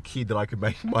showing a kid that I could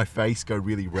make my face go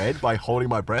really red by holding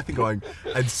my breath and going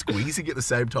and squeezing at the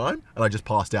same time, and I just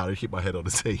passed out and hit my head on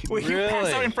the seat. Wait, you passed out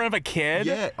Really? in front of a kid?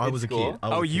 Yeah, I was a school? kid. I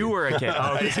was Oh, a you kid. were a kid.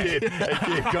 Oh, okay. Hey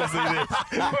kid, come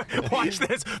see this. Watch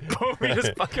this. Boom, he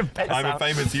just fucking pass I'm a out.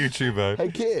 famous YouTuber.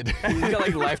 Hey kid. He's got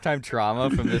like lifetime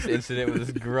trauma from this incident with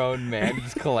this grown man who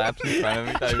just collapsed in front of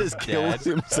him. He thought he was Just kills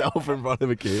dead. himself in front of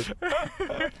a kid.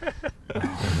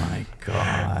 Oh my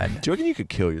god. Do you reckon you could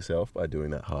kill yourself by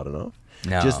doing that hard enough?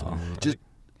 No. Just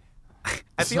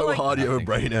I feel so like hard you have a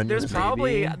brain aneurysm. there's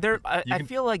probably Maybe. I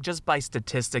feel like just by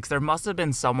statistics there must have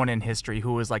been someone in history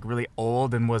who was like really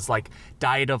old and was like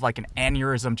died of like an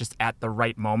aneurysm just at the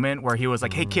right moment where he was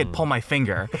like, hey kid, pull my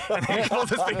finger, and then he pulls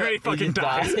his finger and he fucking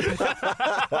dies.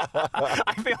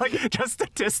 I feel like just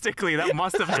statistically that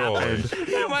must have happened.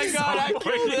 Oh my god, I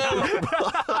killed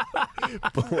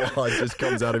him! blood just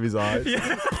comes out of his eyes.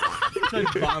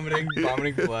 Like vomiting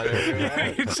blood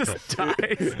everywhere. He just dies.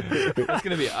 It's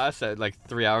gonna be us at like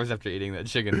 3 hours after eating that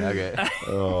chicken nugget.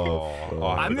 Oh,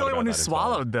 I'm the only one who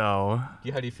swallowed though.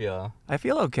 How do you feel? I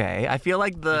feel okay. I feel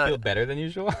like You feel the better than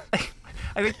usual?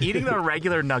 I think eating the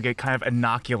regular nugget kind of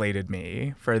inoculated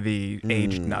me for the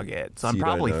aged nugget, so I'm So you don't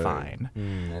probably know. fine.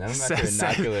 And I'm not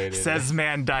inoculated. Says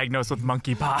man diagnosed with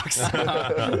monkeypox.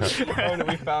 Oh, no,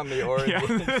 we found the origin.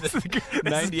 Yeah, this is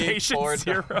 98 patient forward.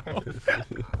 zero.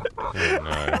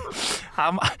 Oh,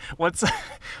 no. What's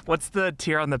the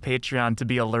tier on the Patreon to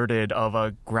be alerted of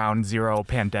a ground zero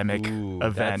pandemic Ooh,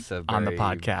 event that's a on the very,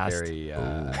 podcast? Very, it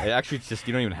actually, it's just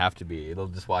you don't even have to be. It'll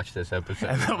just watch this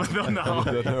episode. They'll know.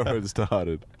 I don't know where it started.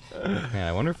 Man,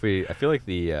 I wonder if I feel like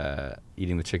the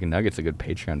eating the chicken nugget's a good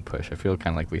Patreon push. I feel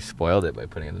kind of like we spoiled it by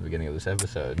putting it at the beginning of this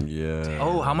episode. Yeah.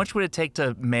 Oh, how much would it take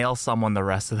to mail someone the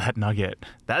rest of that nugget?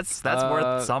 That's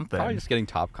worth something. Probably just getting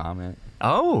top comment.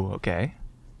 Oh, okay.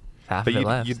 Half But of it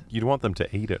left. you'd want them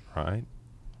to eat it, right?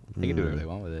 They can do whatever they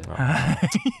want with it.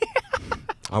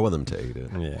 I want them to eat it.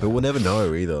 Yeah. But we'll never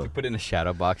know either. Put it in a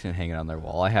shadow box and hang it on their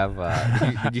wall. I have.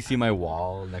 Did you see my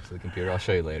wall next to the computer? I'll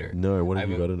show you later. No, what have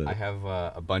you got in it? I have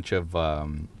a bunch of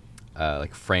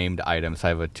like framed items. I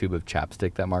have a tube of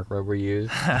chapstick that Mark Rober used.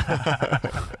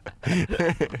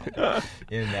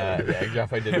 In the egg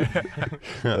drop I did.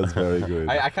 That's very good.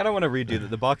 I kind of want to redo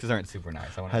the boxes aren't super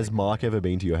nice. Has Mark ever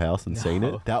been to your house and seen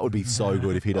it? That would be so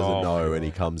good if he doesn't Oh, know my and he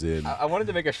comes in. I wanted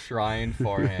to make a shrine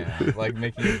for him, like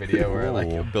making a video where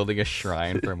like building a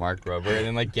shrine for Mark Rober, and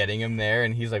then like getting him there,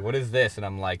 and he's like, "What is this?" And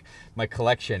I'm like, "My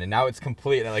collection," and now it's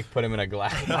complete. And I like put him in a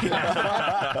glass.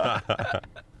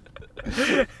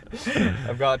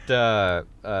 I've got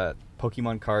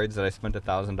Pokemon cards that I spent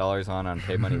 $1,000 on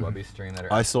Pay Money Webby stream that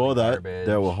are I saw absolute that. garbage.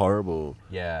 They were horrible.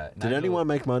 Yeah. Did Nigel- anyone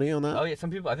make money on that? Oh yeah, some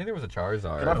people. I think there was a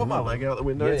Charizard. Can I put my leg out the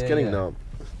window? Yeah, It's yeah, getting yeah. numb.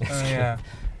 Oh, yeah.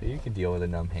 You can deal with a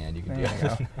numb hand. You can There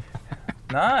deal. you go.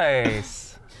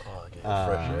 Nice.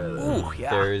 Ooh, yeah.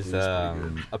 There's It's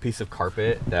pretty good. a piece of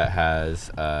carpet that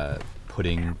has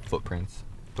pudding footprints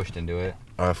pushed into it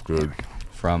That's good.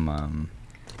 from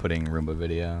pudding Roomba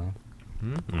video.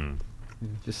 Mm.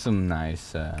 Just some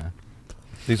nice.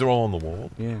 These are all on the wall.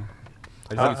 Yeah.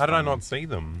 How did I not see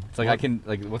them? It's like I can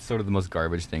like what's sort of the most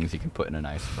garbage things you can put in a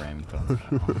nice frame and put on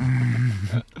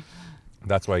the wall.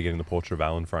 That's why you're getting the portrait of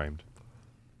Alan framed.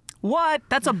 What?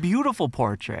 That's a beautiful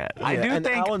portrait. I do and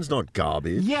think. Alan's not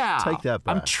garbage. Yeah. Take that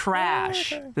back. I'm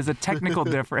trash. There's a technical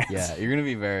difference. Yeah, you're gonna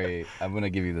be very. I'm gonna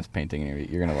give you this painting, and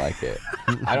you're gonna like it.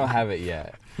 I don't have it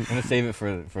yet. I'm gonna save it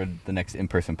for the next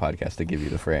in-person podcast to give you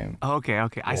the frame. Okay.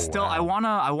 I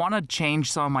wanna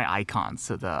change some of my icons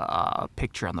to the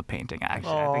picture on the painting.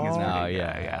 Actually, I think it's pretty Oh, good.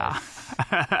 yeah.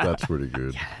 That's pretty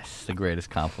good. It's the greatest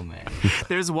compliment.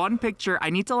 There's one picture I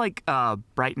need to like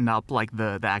brighten up like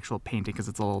the actual painting because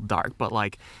it's a little dark, but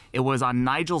like it was on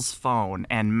Nigel's phone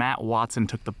and Matt Watson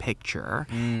took the picture,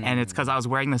 and it's because I was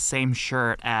wearing the same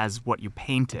shirt as what you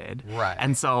painted, Right.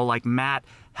 And so like Matt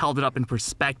held it up in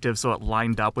perspective so it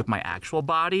lined up with my actual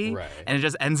body, Right. and it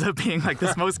just ends up being like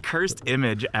this most cursed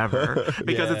image ever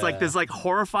because it's like this like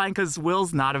horrifying because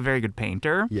Will's not a very good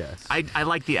painter. Yes. I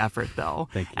like the effort though.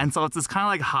 Thank you. And so it's this kind of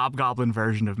like hobgoblin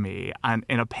version of me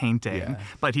in a painting, Yeah.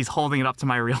 but he's holding it up to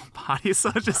my real body.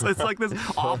 So it's like this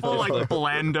awful like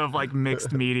blend of like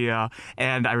mixed media,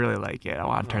 and I really like it. I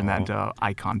want to turn that into an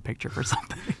icon picture for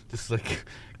something. Just like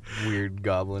weird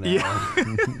goblin Yeah.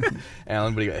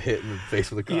 Alan, but he got hit in the face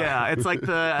with a car. Yeah, it's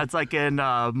like in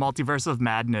Multiverse of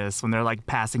Madness when they're like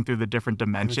passing through the different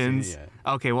dimensions. it yet.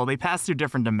 Okay, well they pass through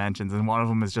different dimensions, and one of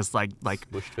them is just like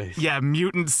Smushed face. yeah,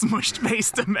 mutant smushed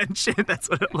face dimension. That's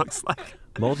what it looks like.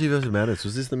 Multiverse of Madness.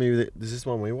 Was this the movie? Is this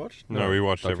one we watched? No, we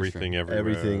watched Doctor everything, Strange.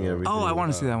 everywhere. Oh, I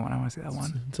want to see that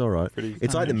one. It's all right. Pretty-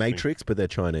 It's like The interesting. Matrix, but they're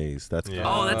Chinese. That's Yeah.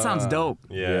 Oh, that sounds dope.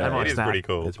 Yeah, I'd watch it is that. pretty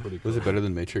cool. It's pretty cool. Was it better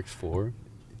than Matrix 4?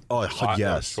 Oh,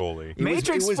 yes. Surely.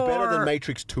 Matrix it was better 4 than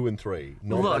Matrix 2 and 3.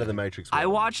 Not Look, better than Matrix 1. I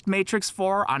watched Matrix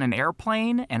 4 on an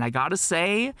airplane, and I gotta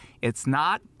say, it's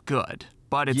not good.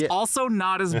 But it's Yeah. also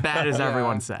not as bad as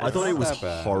everyone says. I thought it was Not that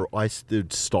bad. horrible. I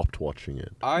stopped watching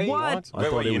it. What? I Wait,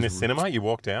 thought were it you in a was- cinema? You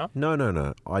walked out? No.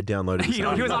 I downloaded it. You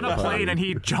know, he was on a plane and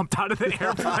he jumped out of the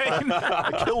airplane.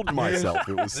 I killed myself.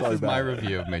 It was This so is bad. my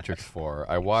review of Matrix 4.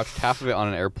 I watched half of it on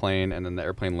an airplane, and then the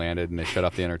airplane landed, and they shut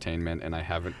off the entertainment, and I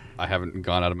haven't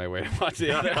gone out of my way to watch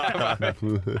the other half.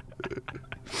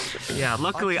 Yeah,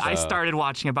 luckily I started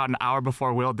watching about an hour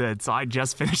before Will did, so I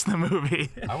just finished the movie.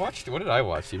 What did I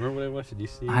watch? Do you remember what I watched? Did you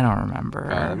see? I don't remember.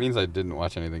 That means I didn't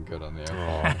watch anything good on the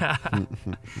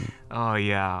airplane. Oh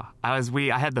yeah, I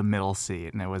had the middle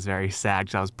seat, and it was very sad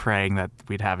because I was praying that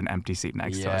we'd have an empty seat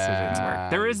next to us. It didn't Yeah.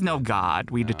 work. There is no God.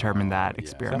 We determined that yeah. I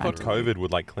experimentally. thought COVID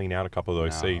would like clean out a couple of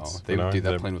those seats. They you know? dude,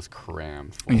 that The- plane was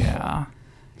crammed. full. Yeah.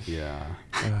 Yeah.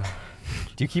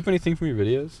 Do you keep anything from your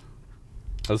videos?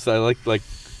 I like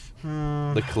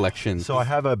the collections. So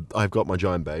I've got my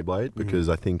giant Beyblade because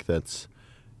I think that's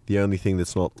the only thing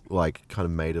that's not like kind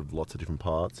of made of lots of different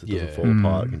parts. It doesn't Yeah. fall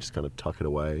apart. You can just kind of tuck it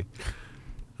away. And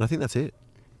I think that's it.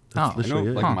 That's Oh. I know, literally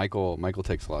it. like Huh. Michael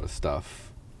takes a lot of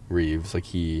stuff. Reeves, like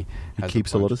he He has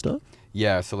keeps a lot of stuff.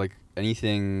 Yeah, so like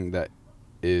anything that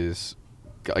is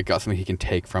got something he can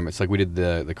take from it. So like we did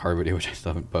the car video, which I still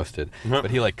haven't posted,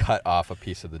 but he like cut off a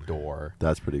piece of the door.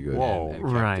 That's pretty good. Whoa. and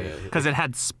kept Right, it. because it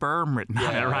had sperm written on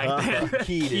it, Yeah. right?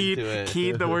 Keyed into it.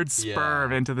 Keyed the word Yeah.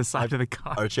 sperm into the side of the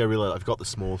car. Actually, I realized I've got the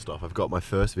small stuff. I've got my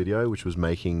first video, which was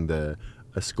making a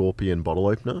scorpion bottle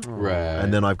opener. Right.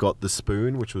 And then I've got the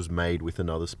spoon, which was made with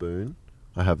another spoon.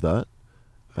 I have that.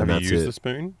 Have And you that's used it. the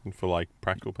spoon for like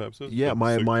practical purposes? Yeah, For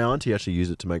my soup? auntie actually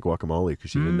used it to make guacamole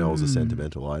because she didn't know it was a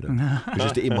sentimental item. It was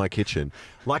just in my kitchen.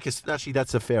 Actually,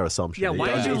 that's a fair assumption. Yeah,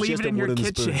 why did you It's leave just it a in your wooden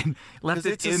kitchen? spoon. Left 'Cause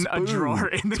it it's a in a spoon. drawer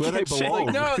in the It's where they kitchen. belong.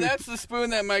 No, that's the spoon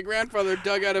that my grandfather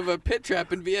dug out of a pit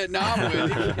trap in Vietnam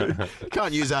with.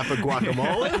 Can't use that for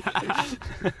guacamole.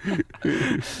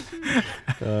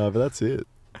 But that's it.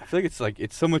 I feel like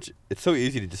it's so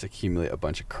easy to just accumulate a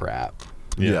bunch of crap.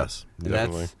 Yeah, Yes. And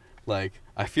definitely. that's like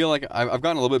I feel like I've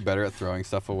gotten a little bit better at throwing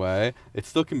stuff away. It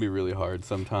still can be really hard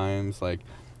sometimes. Like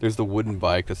there's the wooden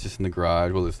bike that's just in the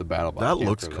garage. Well, there's the battle bike. That Can't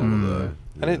looks throw cool that.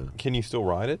 though. And can you still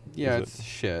ride it? Yeah, Is it's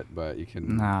shit, but you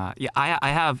can. Yeah, I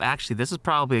have actually. This is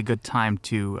probably a good time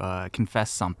to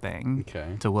confess something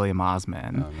Okay. to William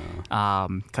Osmond, Oh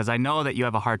no. because I know that you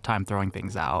have a hard time throwing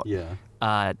things out.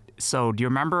 Yeah. So do you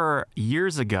remember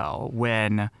years ago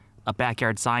when a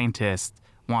backyard scientist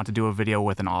wanted to do a video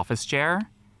with an office chair?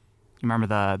 You remember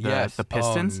the Yes. the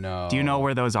pistons? Oh, no. Do you know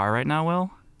where those are right now, Will?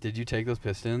 Did you take those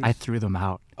pistons? I threw them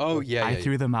out. Oh yeah. I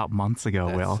threw them out months ago,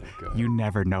 That's Will. so good. You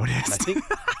never I noticed. think.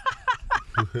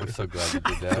 I'm so glad you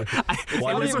did that.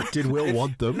 Why did Will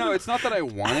want them? No, it's not that I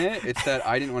want it. It's that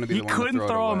I didn't want to be He the one couldn't to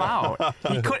throw it them away. out.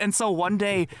 He could, and so one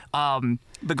day,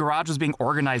 the garage was being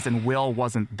organized and Will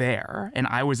wasn't there, and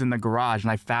I was in the garage and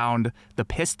I found the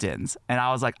pistons, and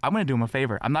I was like, I'm gonna do him a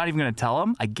favor. I'm not even gonna tell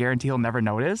him. I guarantee he'll never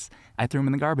notice. I threw him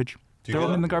in the garbage. Do you Throw do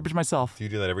him in that? the garbage myself. Do you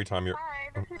do that every time you're?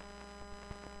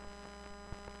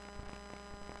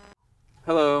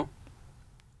 Hello.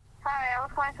 I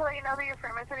was calling to let you know that your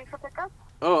frame is ready for pickup.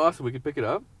 Oh, awesome. We can pick it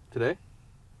up today?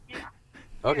 Yeah.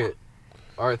 Okay.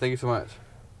 All right. Thank you so much.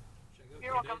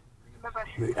 You're welcome. Bye-bye.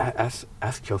 Wait,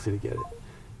 ask Chelsea to get it.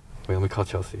 Wait, let me call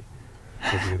Chelsea.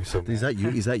 Chelsea's gonna be so mad. Is that you?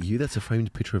 Is that you? That's a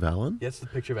framed picture of Alan? Yeah, it's the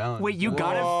picture of Alan. Wait, you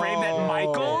got it framed at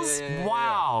Michael's? Yeah.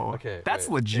 Wow. Okay, That's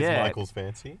wait. Is legit. Michael's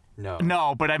fancy? No.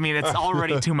 No, but I mean, it's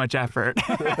already too much effort.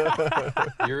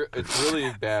 It's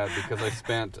really bad because I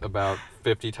spent about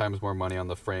 50 times more money on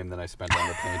the frame than I spent on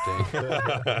the painting.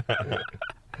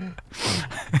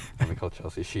 Let me call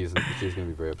Chelsea. She's gonna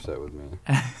be very upset with me.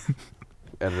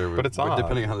 Editor, But it's art.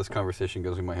 depending on how this conversation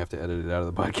goes, we might have to edit it out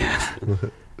of the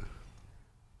podcast.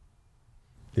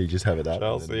 You just have it up.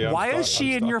 Chelsea, I'm Why stuck- is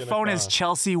she I'm in your stuck a phone as car.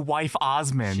 Chelsea wife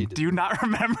Osmond? She Do you not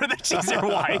remember that she's your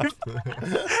wife?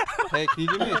 Hey, can you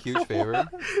do me a huge favor?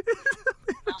 Do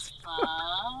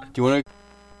you want to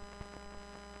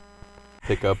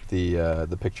pick up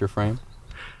the picture frame?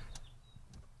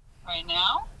 Right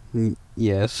now?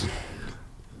 Yes. Okay,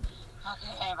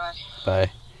 bye. Bye.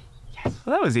 Well,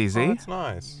 that was easy. Oh, that's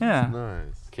nice. Yeah.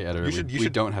 Nice. Okay, editor. You We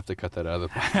should- don't have to cut that out of the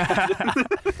podcast.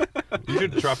 You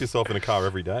should trap yourself in a car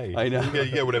every day. I know.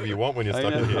 You get whatever you want when you're I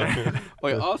stuck in know. here.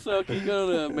 Wait, also, can you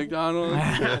go to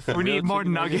McDonald's? We need more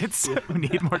Chicken nuggets. We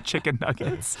need more chicken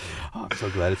nuggets. Oh, I'm so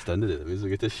glad it's done today. That means we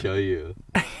get to show you.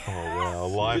 Oh wow,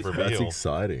 live That's reveal.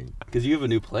 exciting. Because you have a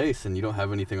new place and you don't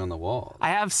have anything on the wall. I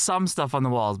have some stuff on the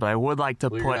walls, but I would like to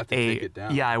Well, you're gonna put have to take it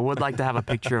down. I would like to have a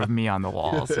picture of me on the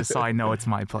walls, just so I know it's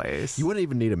my place. You wouldn't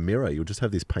even need a mirror. You'll just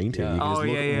have this painting. Yeah. You can Oh, just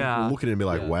look, yeah. look at it and be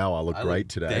like, Yeah. wow, I look I great look-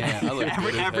 today. Damn, I look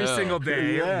good as every hell. single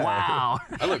day. Yeah. Wow.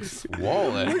 I look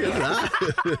swollen.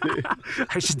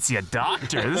 I should see a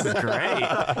doctor. This is great.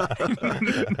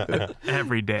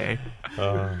 Every day.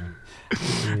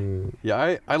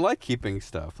 Yeah, I like keeping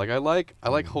stuff. Like I like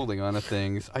holding on to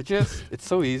things. It's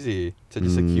so easy to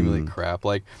just accumulate crap.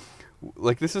 Like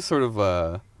this is sort of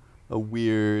a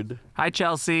weird. Hi,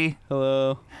 Chelsea.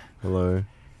 Hello. Hello.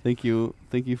 Thank you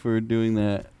for doing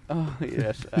that. Oh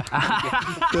yes. That's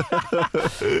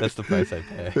the price I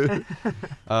pay.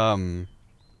 I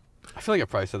feel like I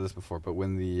probably said this before, but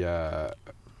when the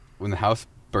house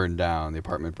burned down, the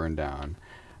apartment burned down,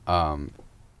 I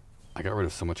got rid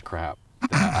of so much crap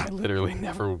that I literally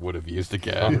never would have used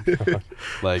again.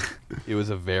 Like it was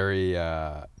a very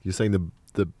You're saying the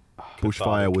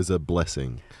bushfire was a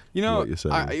blessing. you know what you're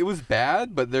saying. it was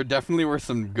bad, but there definitely were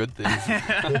some good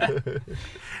things.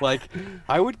 Like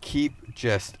I would keep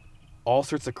just all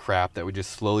sorts of crap that would just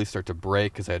slowly start to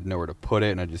break because I had nowhere to put it,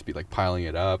 and I'd just be like piling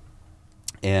it up,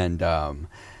 and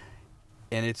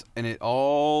it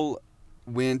all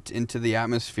went into the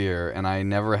atmosphere, and I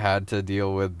never had to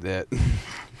deal with it.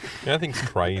 The other thing's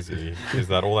crazy is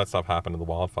that all that stuff happened and the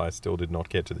wildfire still did not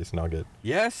get to this nugget.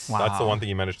 Yes. Wow. That's the one thing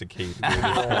you managed to keep.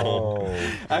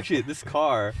 Actually, this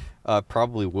car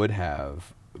probably would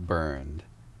have burned.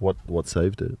 What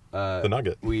saved it? The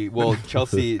nugget.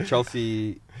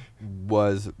 Chelsea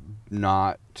was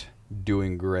not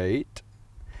doing great,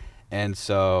 and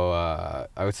so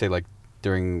I would say like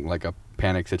during like a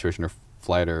panic situation or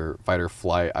fight or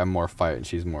flight, I'm more fight and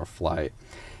she's more flight.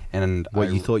 And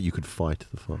You thought you could fight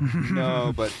the fire?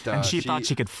 no, but And she thought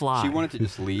she could fly. She wanted to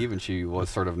just leave, and she was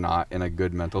sort of not in a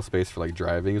good mental space for like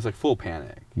driving. It was like full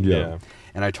panic. Yeah.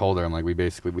 And I told her, I'm like, we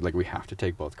have to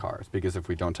take both cars, because if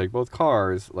we don't take both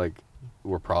cars, like,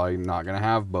 we're probably not gonna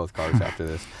have both cars after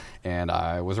this. And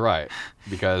I was right,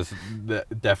 because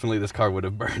definitely this car would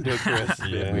have burned to a crisp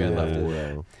if we had left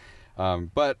it. Wow.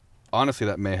 But honestly,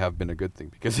 that may have been a good thing,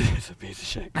 because it is a piece of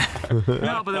shit car.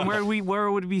 No, but then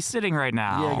where would we be sitting right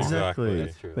now? Yeah, exactly.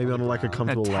 That's true. Maybe on like a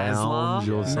comfortable A Tesla? lounge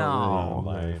or something. No.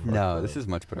 Lame. No, this is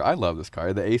much better. I love this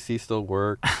car. The AC still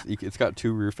works. It's got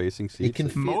 2 rear-facing seats. It can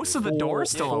fit Most of the doors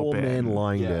still four open. men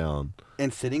lying Yeah. down.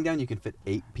 And sitting down, you can fit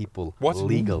 8 people What?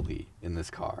 legally in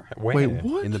this car. Where? Wait,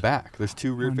 what? In the back, there's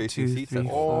 2 1, rear-facing 2, seats. 3, up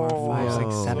there. 4, 5, 6,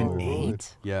 Whoa. 7,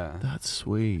 8. Yeah, That's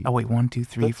sweet. Oh wait, 1, 2,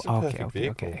 3. That's a Okay, perfect okay,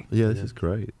 vehicle. okay. Yeah, this is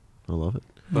great. I love it.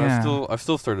 but Yeah. I've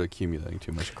still started accumulating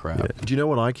too much crap. Yeah. Do you know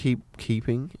what I keep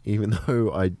keeping, even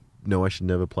though I know I should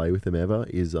never play with them ever,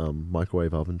 is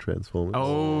microwave oven transformers.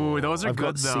 Oh, those are I've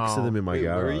good got though. 6 of them in my Wait,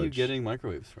 garage. where are you getting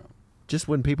microwaves from? Just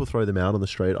when people throw them out on the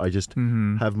street, I just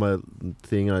Mhm. have my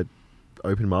thing. I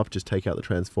open them up, just take out the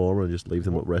transformer, and just leave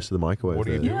them with the rest of the microwave. What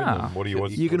do you there. do with Yeah. them? What do you?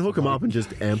 You can hook them up and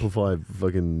just amplify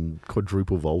fucking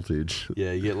quadruple voltage.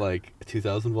 Yeah, you get like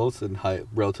 2,000 volts and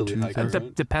relatively high It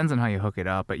current. depends on how you hook it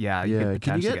up, but yeah, you Yeah, could can you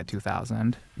potentially get- get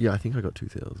 2,000. Yeah, I think I got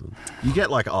 2,000. You get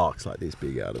like arcs like this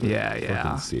big out of it. Yeah, Fucking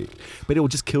yeah. sick. But it will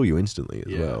just kill you instantly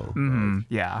as Yeah. well. Mm,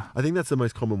 yeah. I think that's the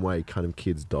most common way kind of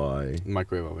kids die.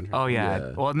 Microwave oven. Oh yeah.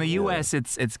 Yeah, Well, in the yeah. U.S.,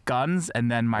 it's guns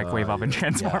and then microwave oven yeah.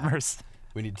 transformers.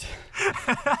 We need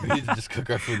to just cook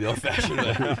our food the old-fashioned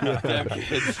way. Damn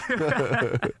kids.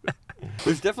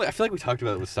 There's definitely, I feel like we talked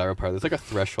about it with Styropar. There's like a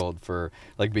threshold for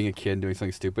like being a kid and doing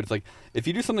something stupid. It's like if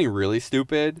you do something really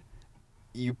stupid,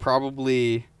 you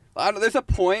probably there's a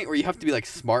point where you have to be like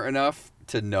smart enough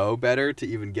to know better to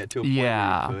even get to a point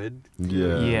where you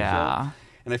could. Yeah.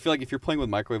 And I feel like if you're playing with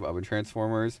microwave oven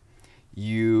transformers,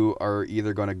 you are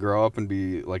either going to grow up and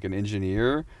be like an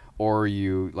engineer, or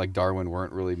you, like Darwin,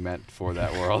 weren't really meant for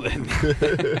that world. And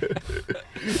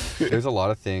there's a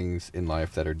lot of things in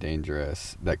life that are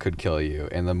dangerous that could kill you.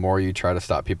 And the more you try to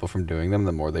stop people from doing them,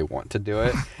 the more they want to do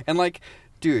it. And like,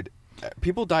 dude,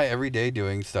 people die every day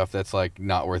doing stuff that's like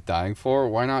not worth dying for.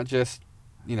 Why not just,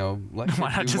 let Why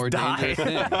not kids do just more die? dangerous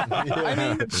things? I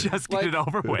mean, Just get it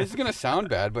over with. this is gonna sound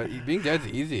bad, but being dead's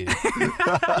easy.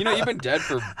 You've been dead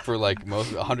for like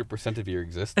 100% of your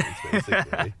existence,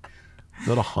 basically.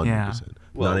 Not 100%.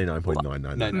 Well,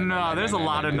 99.999. No, there's a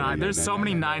lot of nines. There's so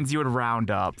many nines you would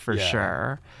round up for Yeah.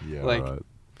 sure. Yeah, Like, right.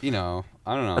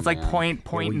 I don't know. It's like man.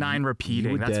 point nine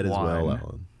repeating. You were That's dead one. as well,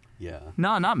 Alan. Yeah.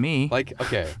 No, not me. Like,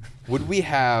 okay, would we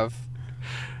have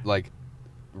like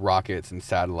rockets and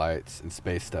satellites and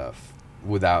space stuff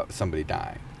without somebody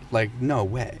dying? Like, no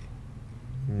way.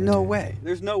 No way.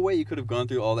 There's no way you could have gone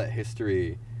through all that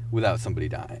history without somebody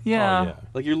dying. yeah. Oh, yeah.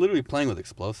 Like, you're literally playing with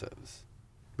explosives.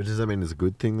 But does that mean it's a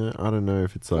good thing, though? I don't know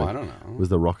if it's like... Well, I don't know. Was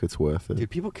the rockets worth it? Dude,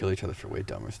 people kill each other for way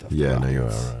dumber stuff. Yeah, than no, you are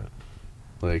rockets. right.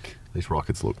 Like, These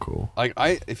rockets look cool.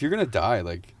 if you're gonna die,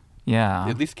 like, Yeah.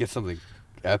 at least get something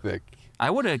epic. I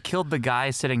would have killed the guy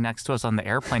sitting next to us on the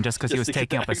airplane just because he was Just to get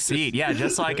taking up a access. seat. Yeah,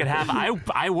 just so I could have.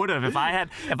 I would have if I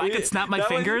could snap my That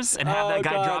was- fingers and have oh, that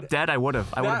guy God. drop dead. I would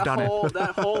have. I would have done it.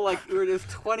 That whole like we're just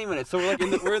 20 minutes. So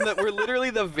we're like we're literally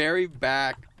the very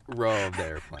back row of the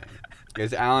airplane.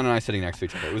 Because Alan and I sitting next to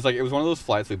each other. It was one of those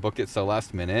flights we booked it so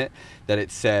last minute that it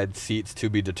said seats to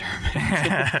be determined.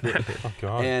 Oh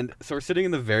God. And so we're sitting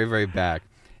in the very, very back,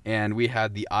 and we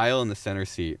had the aisle in the center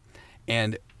seat,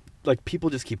 and like people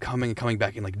just keep coming and coming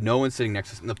back, and like no one's sitting next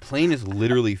to us, and the plane is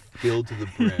literally filled to the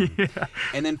brim.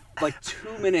 And then like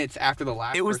 2 minutes after the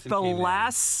last It was person the came in,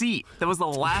 last seat. That was the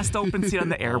last open seat on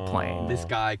the airplane. this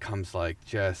guy comes like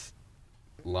just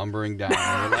lumbering down,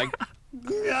 and we're like,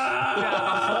 The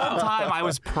whole time I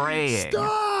was praying.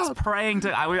 I was praying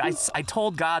to. I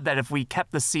told God that if we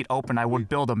kept the seat open, I would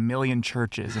build 1 million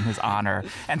churches in His honor.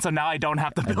 And so now I don't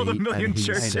have to build a million and he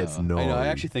churches. said no. I know. I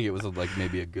actually think it was like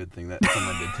maybe a good thing that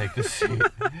someone did take the seat.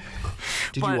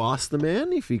 Did but- you ask the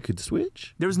man if he could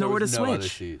switch? There was There nowhere was to no other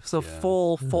switch. seats, So yeah.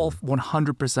 full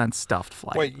 100% stuffed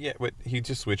flight. Wait, he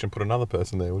just switched and put another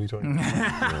person there. What are you talking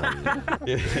about?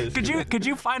 Could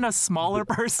you find a smaller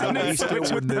person and Still switch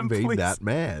with wouldn't them, have been please? that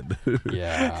man.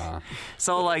 Yeah.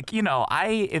 So like,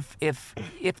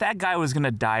 if that guy was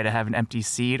gonna die to have an empty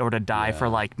seat or to die Yeah. for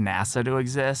like NASA to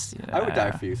exist, I would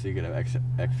die for you so you could have extra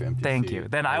empty Thank seat. you.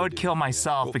 Then I would do kill that, yeah.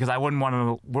 myself because I wouldn't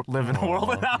want to live in a world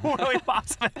without Willie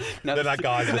Bossman. Now Then that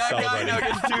guy's just that guy now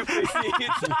celebrating.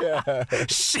 gets 2 free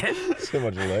seats. Shit. So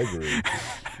much leg room.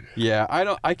 Yeah, I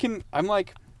don't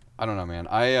know, man.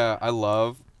 I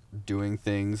love doing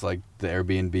things like the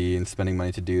Airbnb and spending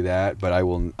money to do that, but I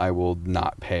will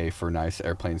not pay for nice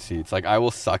airplane seats. Like I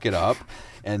will suck it up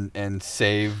and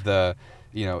save the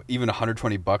even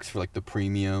 $120 for like the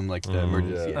premium, like the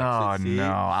emergency Oh exit seat.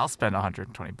 no, I'll spend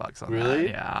 $120 on Really? that.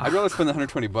 Yeah. I'd rather spend the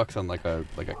 $120 on like a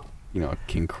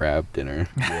king crab dinner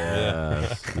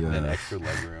Yeah. than extra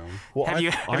leg room. Well, Have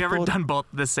you ever done both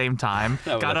at the same time?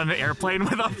 No, Got on an airplane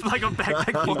with a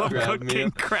backpack full of crab cooked meal.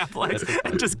 king crab legs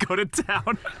and just go to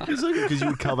town? Because you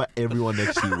would cover everyone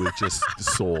next to you with just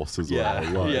sauce as well.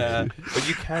 Like, yeah. But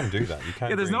you can do that. You can.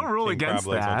 Yeah, there's no bring rule king crab against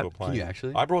legs that. onto a plane. Can you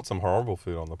actually? I brought some horrible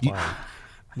food on the plane.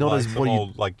 Not like as some what do you?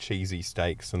 old like cheesy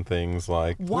steaks and things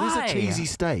like What is Why? a cheesy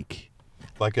steak?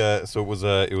 like a so it was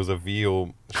a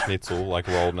veal schnitzel like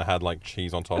rolled and it had like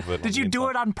cheese on top of it. Did you do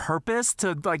it on purpose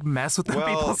to like mess with the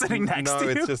people sitting next to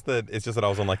you? it's just that I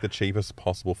was on like the cheapest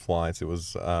possible flights. It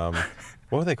was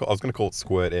what were they called? I was going to call it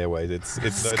Squirt Airways. It's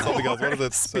something else. What is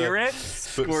it? Spirit?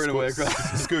 Squirting away across.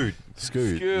 Scoot.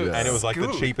 Scoot. Scoot. Yeah. And it was like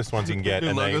the cheapest ones you can get.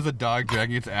 And they a dog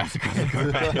dragging its ass across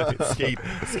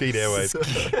the Skeet Airways.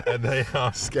 And they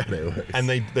Scat Airways. and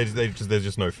there's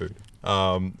just no food.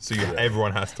 So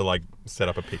everyone has to like set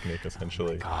up a picnic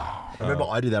essentially. I remember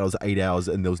I did that. I was 8 hours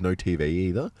and there was no TV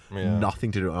either. Yeah.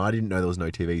 Nothing to do. I didn't know there was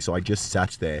no TV, so I just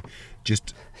sat there,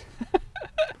 just.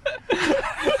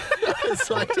 It's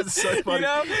like it's so funny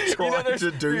trying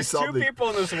to do there's something. two people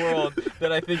in this world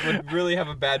that I think would really have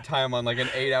a bad time on like an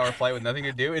 8-hour flight with nothing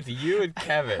to do. It's you and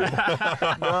Kevin. No,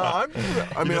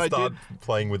 I mean, I start did.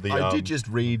 playing with the. I did just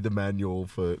read the manual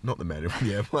for not the manual,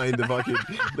 the airplane, the fucking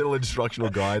little instructional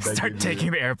guide. they Start give you.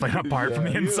 taking the airplane apart from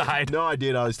the inside. No, I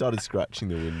did. I started scratching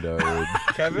the window. and-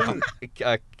 Kevin,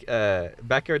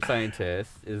 backyard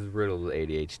scientist, is riddled with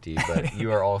ADHD, but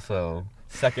you are also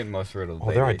second most riddled with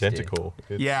Oh, they're ADHD. identical.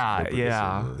 Yeah,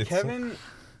 yeah. It's- Kevin,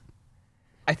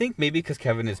 I think maybe because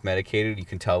Kevin is medicated, you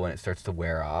can tell when it starts to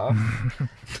wear off,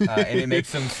 and it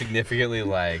makes him significantly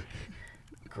like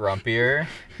grumpier.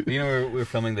 You know, we were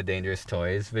filming the Dangerous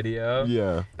Toys video.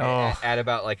 Yeah. At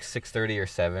about like 6:30 or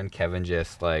 7, Kevin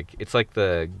just like, it's like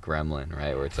the Gremlin,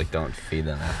 right? Where it's like, don't feed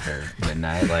them after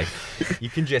midnight. Like, you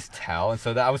can just tell. And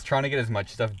so I was trying to get as much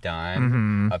stuff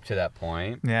done up to that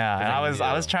point. Yeah, and I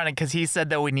I was trying to, because he said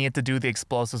that we needed to do the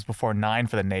explosives before 9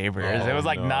 for the neighbors. It was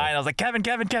like no. 9. I was like, Kevin.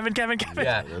 Yeah,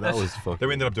 Yeah, that was fucking.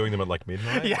 They ended up doing them at like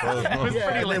midnight. Yeah, it was Yeah,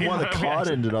 pretty and late. then one of the card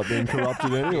ended up being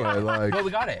corrupted anyway. Like, well,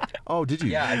 we got it. oh, did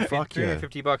you? Yeah, I paid fuck yeah.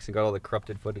 $350 and got all the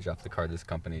corrupted footage off the card. This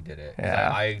company did it. 'Cause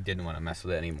Yeah. I didn't want to mess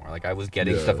with it anymore. Like, I was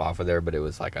getting Yeah. stuff off of there, but it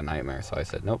was like a nightmare. So I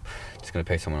said, nope, just gonna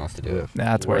pay someone else to do it.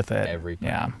 That's worth it. Every time.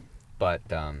 Yeah. But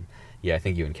yeah, I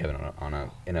think you and Kevin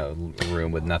in a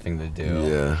room with nothing to do.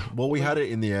 Yeah. Well, we had it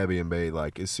in the Airbnb.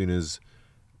 Like, as soon as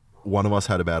one of us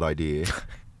had a bad idea,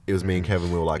 it was me and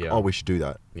Kevin. We were like, Yeah. "Oh, we should do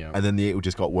that." Yeah. And then it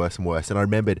just got worse and worse. And I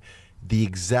remembered the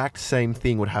exact same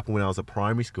thing would happen when I was at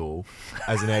primary school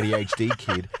as an ADHD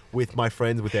kid with my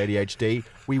friends with ADHD.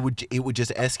 It would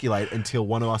just escalate until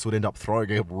one of us would end up throwing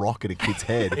a rock at a kid's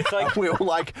head. It's like- and we were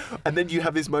like, and then you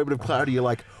have this moment of clarity. You're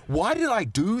like, "Why did I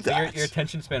do So that?" your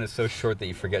attention span is so short that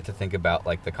you forget to think about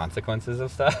like the consequences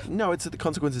of stuff. No, it's that the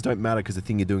consequences don't matter because the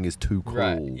thing you're doing is too cool.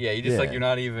 Right. Yeah, you just like, you're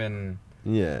not even.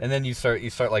 Yeah. And then you start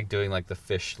like doing like the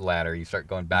fish ladder. You start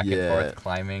going back and Yeah. forth,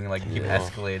 climbing, like you keep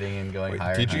escalating and going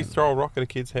higher. Did and you higher. throw a rock at a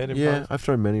kid's head in Yeah, front? I've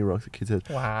thrown many rocks at kids' heads.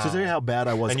 Wow. To tell you how bad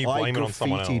I was, And you I blame it on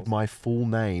someone graffitied else. my full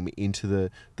name into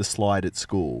the slide at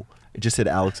school. It just said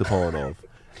Alex Apollonov.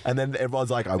 And then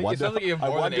everyone's like, I It wonder. sounds like you have I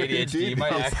more than wonder who ADHD. did You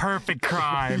might this. act- Perfect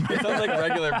crime. It sounds like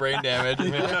regular brain damage.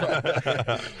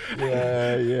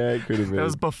 Yeah, it could have been. That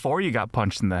was before you got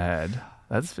punched in the head.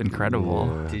 That's incredible.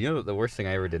 Yeah. Do you know the worst thing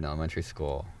I ever did in elementary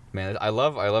school? Man, I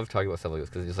love talking about stuff like this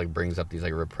because it just like brings up these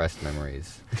like repressed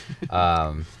memories,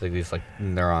 like these like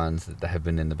neurons that have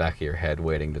been in the back of your head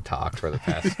waiting to talk for the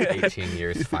past 18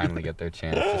 years finally get their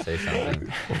chance to say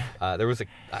something. There was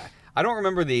I don't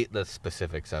remember the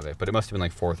specifics of it, but it must have been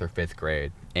like 4th or 5th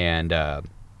grade, and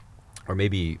or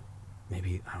maybe I don't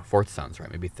know, 4th sounds right,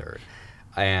 maybe 3rd,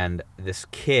 and this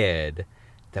kid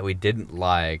that we didn't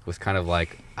like was kind of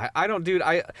like,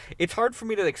 it's hard for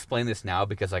me to explain this now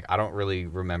because like I don't really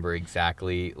remember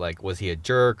exactly, like, was he a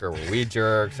jerk or were we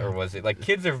jerks or was it like,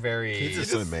 kids are very Kids are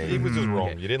so mean. He was just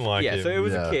wrong. You didn't like yeah, him. so it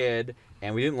was Yeah. a kid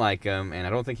and we didn't like him and I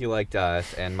don't think he liked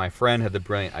us, and my friend had the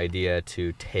brilliant idea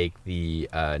to take the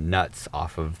nuts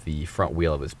off of the front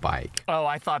wheel of his bike Oh,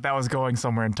 I thought that was going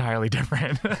somewhere entirely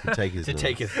different. Take his to notes.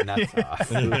 take his nuts off.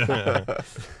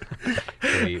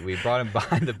 we brought him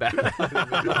behind the back.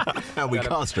 And we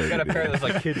castrated Got a him. pair of those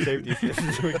like kid safety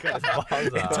systems. We cut his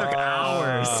balls off. Took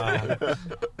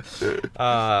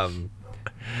hours.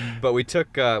 But we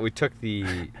took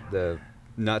the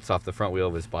nuts off the front wheel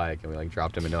of his bike and we like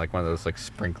dropped him into like one of those like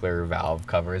sprinkler valve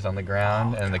covers on the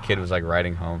ground, and the kid was like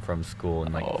riding home from school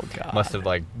and like Oh, God. must have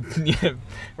like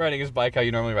riding his bike how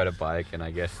you normally ride a bike, and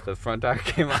I guess the front tire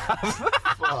came off.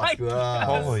 Fuck that.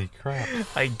 Holy crap!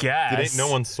 I guess. No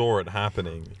one saw it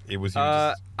happening. It was you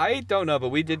just. I don't know, but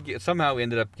we did somehow we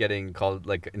ended up getting called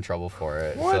like in trouble for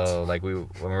it. What? So like when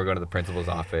we were going to the principal's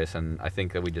office, and I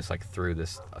think that we just like threw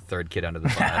this third kid under the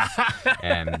bus,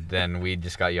 and then we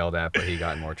just got yelled at, but he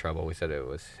got in more trouble. We said it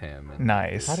was him. And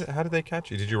Nice. How did they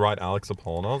catch you? Did you write Alex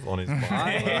Apollonov on his bike?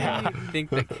 I think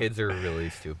that kids are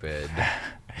really stupid.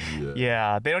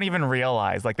 Yeah, they don't even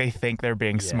realize. Like, they think they're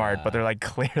being smart, but they're like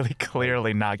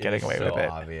clearly not It getting was away so with it.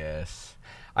 obvious.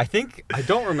 I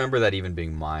don't remember that even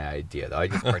being my idea though. I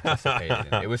just participated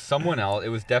in it. It was someone else. It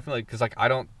was definitely because like I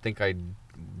don't think I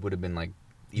would have been like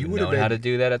You even would have known how been- to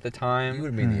do that at the time. You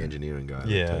would have been the engineering guy. that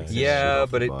Yeah. takes the shit Yeah,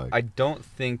 off but the it, bike. I don't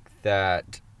think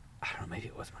that. I don't know. Maybe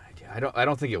it was my idea. I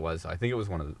don't think it was. I think it was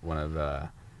one of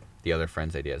the other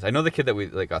friends' ideas. I know the kid that we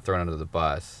like got thrown under the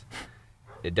bus.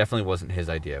 It definitely wasn't his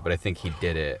idea, but I think he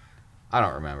did it. I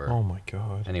don't remember. Oh my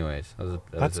god. Anyways,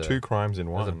 That's two crimes in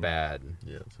That one. was a bad.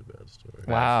 Yeah, it's a bad story.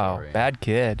 Wow, story. bad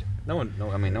kid. No one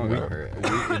got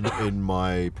hurt. in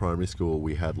my primary school,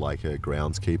 we had like a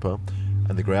groundskeeper,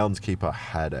 And the groundskeeper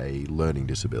had a learning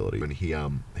disability, and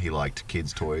he liked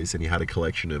kids' toys, and he had a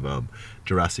collection of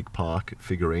Jurassic Park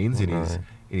figurines in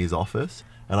his office.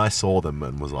 And I saw them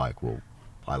and was like, well,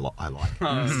 I like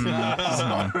them.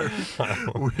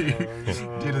 So we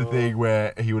did a thing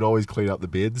where he would always clean up the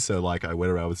bins. So like I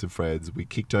went around with some friends. We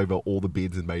kicked over all the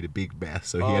bins and made a big mess.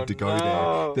 So he had to go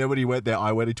there. Then when he went there,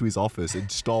 I went into his office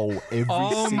and stole every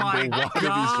single one of his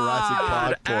Jurassic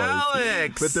Park toys.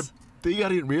 Alex! But the thing I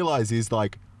didn't realize is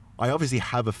like I obviously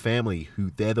have a family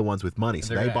who they're the ones with money,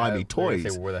 so they buy me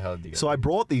toys. Where the hell did you get So I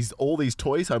brought all these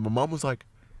toys home. My mum was like,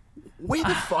 where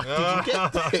the fuck did you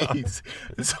get these?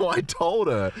 So I told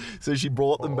her. So she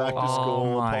brought them back to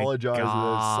school, apologized that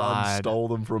her son stole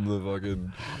them from the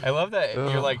fucking... I love that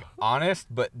you're like honest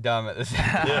but dumb at the same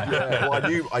time. Yeah.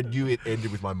 Well, I knew it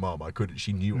ended with my mum. I couldn't.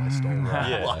 She knew I stole them.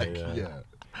 Yeah.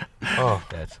 Oh,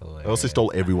 that's hilarious. I also stole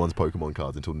everyone's Pokemon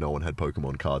cards until no one had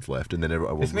Pokemon cards left, and then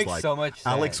everyone was makes like, so much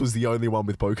Alex sense. was the only one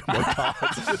with Pokemon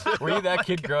cards. Were you that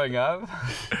kid growing up?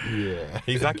 Yeah.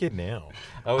 He's that kid now.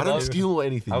 I don't steal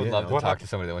anything. I would love to now. talk to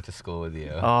somebody that went to school with you.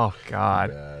 Oh,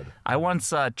 God. Bad. I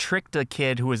once tricked a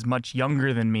kid who was much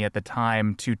younger than me at the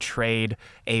time to trade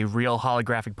a real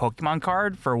holographic Pokemon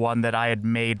card for one that I had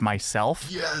made myself.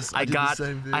 Yes, I did the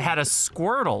same thing. I had a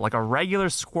Squirtle, like a regular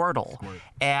Squirtle,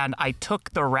 and I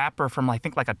took the wrapper from I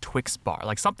think like a Twix bar,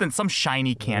 like some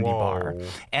shiny candy bar,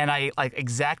 and I like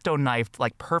X-Acto knifed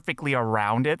like perfectly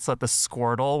around it so that the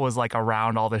Squirtle was like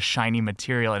around all the shiny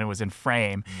material and it was in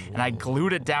frame, and I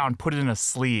glued it down, put it in a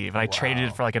sleeve, and I traded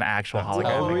it for like an actual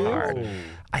holographic card.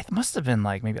 I must have been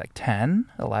like maybe like 10,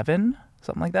 11,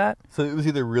 something like that. So it was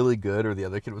either really good or the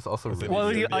other kid was also really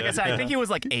Well, good. like I said, I think he was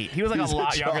like 8. He was like a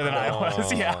lot younger than I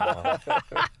was. Yeah.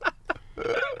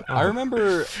 I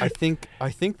remember. I think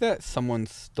that someone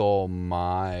stole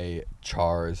my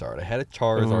Charizard. I had a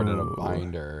Charizard in a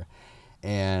binder,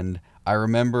 and I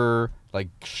remember like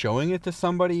showing it to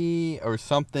somebody or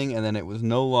something, and then it was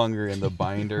no longer in the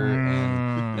binder.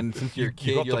 and since you're a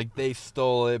kid, you're like, they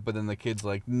stole it, but then the kid's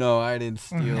like, no, I didn't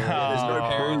steal it. There's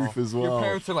no proof as well. Your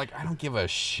parents are like, I don't give a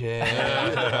shit.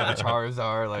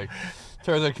 Charizard, like.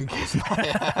 Charizard can kiss my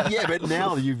ass. Yeah, but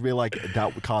now you feel like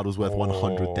that card was worth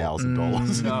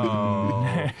 $100,000.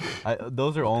 No,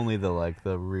 those are only the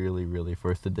really really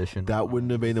first edition. That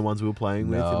wouldn't have been the ones we were playing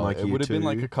with in like it year would have been 2.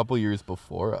 like a couple years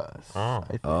before us. Oh.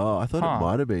 I thought it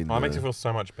might have been. That makes though. me feel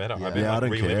so much better. Yeah. I've been Yeah, I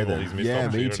don't reliving care all then. these missed Yeah, me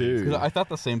opportunities. too. 'Cause I thought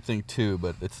the same thing too,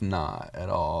 but it's not at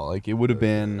all. Like it would have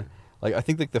been like I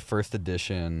think like the first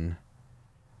edition,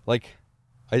 like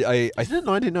I Isn't it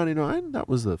 1999? That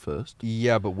was the first.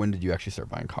 yeah, but when did you actually start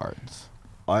buying cards?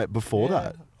 Before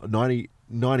that,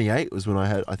 98 was when I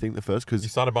had I think the first You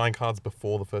because started buying cards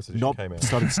before the first edition not came out.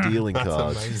 started stealing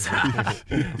cards.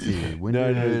 Let's see, when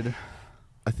No, did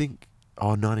I think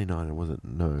 99 it wasn't.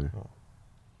 No,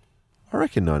 I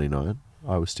reckon 99.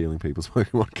 I was stealing people's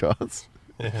Pokemon cards.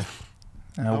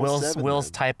 I was 7 Will's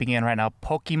then. typing in right now.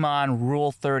 Pokemon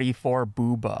Rule 34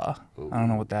 Booba. I don't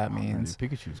know what that means.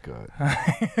 Pikachu's good.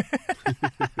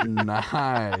 Nice.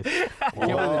 I can't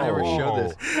believe they never showed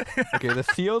this. Okay, the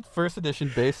sealed first edition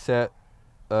base set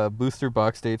booster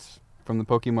box dates from the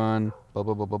Pokemon blah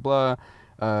blah blah blah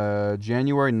blah.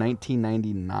 January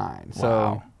 1999. So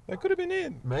Wow. That could have been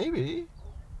it. Maybe.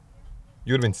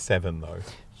 You would have been 7 though.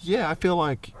 Yeah, I feel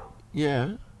like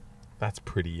That's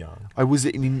pretty young. I was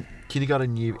in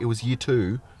kindergarten year. It was year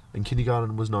 2, and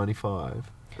kindergarten was 95.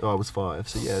 Oh, I was 5.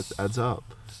 So yeah, it adds up.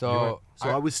 so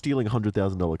I was stealing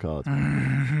 $100,000 cards.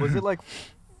 was it like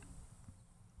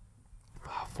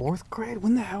 4th grade?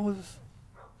 When the hell was?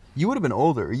 You would have been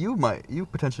older. You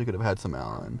potentially could have had some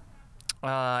Alan.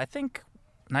 I think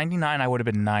 99 I would have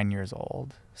been 9 years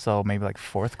old. So maybe like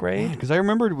 4th grade. Because I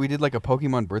remembered we did like a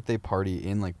Pokemon birthday party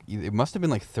in like it must have been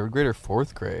like 3rd grade or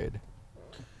 4th grade.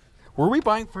 Were we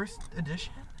buying first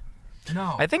edition?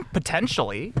 No. I think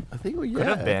potentially I think could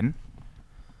have been.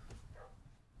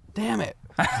 Damn it.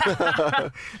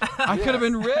 I could have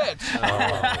been rich.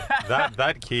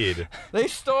 That kid. They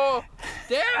stole.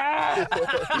 Damn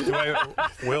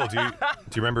it. Will, do you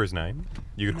remember his name?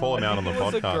 You could call him out on the It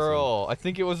was podcast. a girl. I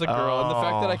think it was a girl. And the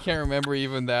fact that I can't remember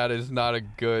even that is not a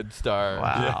good start.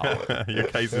 Wow. Your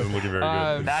case isn't looking very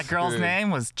good. That girl's Screwed.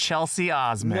 name was Chelsea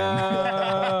Osmond.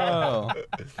 No.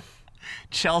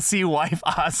 Chelsea wife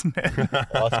Osmond.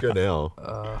 Let's go now.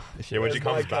 Yeah, when she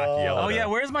comes back, yell at Oh her. yeah,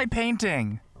 where's my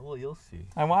painting? Well, you'll see.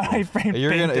 I want my frame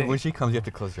You're painting. gonna when she comes, you have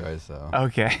to close your eyes though.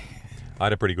 Okay. I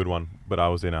had a pretty good one, but I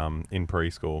was in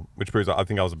preschool, which proves I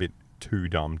think I was a bit too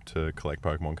dumb to collect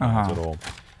Pokemon cards at all.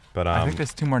 But I think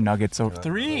there's 2 more nuggets. So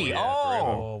 3. yeah,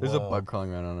 Oh. There's a bug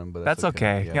crawling around on him, but That's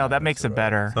okay. Yeah, that makes it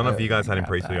better. I don't know if you guys had in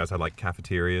Grab preschool. You that. guys had like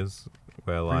cafeterias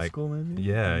where like Preschool, maybe?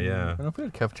 yeah. I don't know if we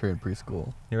had cafeteria in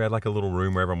preschool. We had like a little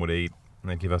room where everyone would eat and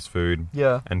they'd give us food.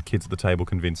 Yeah. And kids at the table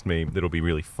convinced me that it'll be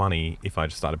really funny if I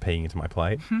just started peeing into my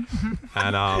plate.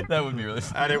 And That would be really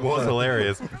and it was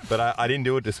hilarious, but I didn't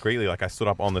do it discreetly. Like I stood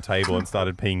up on the table and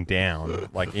started peeing down,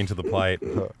 like into the plate.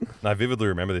 And I vividly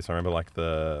remember this. I remember like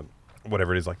the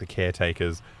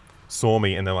caretakers saw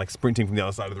me and they're like sprinting from the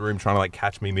other side of the room trying to like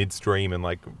catch me midstream and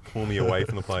like pull me away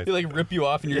from the place. They like rip you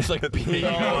off and you're just like peeing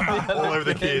all over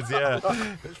the kids, yeah.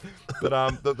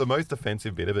 But the most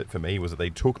offensive bit of it for me was that they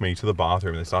took me to the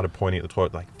bathroom and they started pointing at the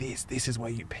toilet like, this is where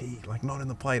you pee, like not in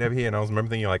the plate over here. And I remember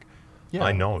thinking like, Yeah.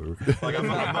 I know. Like I'm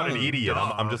not an idiot.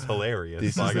 I'm just hilarious.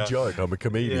 This like, is a joke. I'm a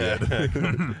comedian. Yeah.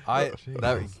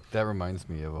 That reminds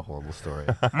me of a horrible story.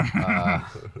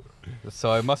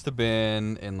 So I must have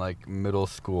been in like middle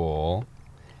school,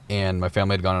 and my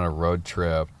family had gone on a road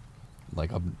trip,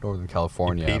 like up Northern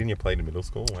California. You peed in your plate in middle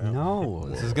school? Wow. No,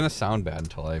 this is gonna sound bad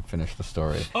until I finish the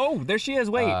story. Oh, there she is.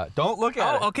 Wait. Don't look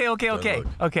at it. Okay. look.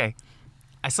 Okay.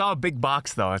 I saw a big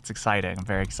box though. It's exciting. I'm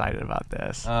very excited about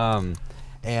this.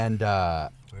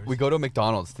 We go to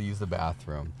McDonald's to use the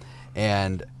bathroom,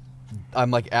 and I'm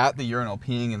like at the urinal,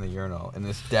 peeing in the urinal, and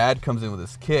this dad comes in with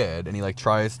his kid, and he like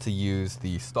tries to use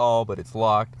the stall, but it's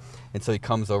locked, and so he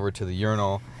comes over to the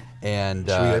urinal, and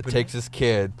takes his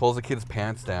kid, pulls the kid's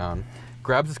pants down,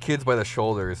 grabs his kids by the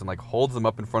shoulders, and like holds them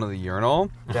up in front of the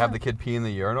urinal to have the kid pee in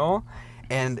the urinal,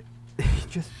 and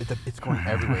it's going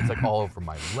everywhere. It's like all over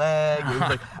my leg. It was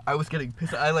like I was getting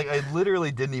pissed. I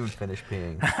literally didn't even finish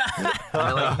peeing.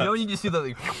 You just see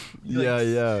that.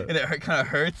 Yeah. And it kind of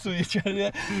hurts when you try to do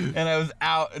that. And I was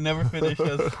out and never finished.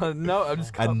 I'm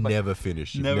just. I never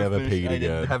finished. You never peed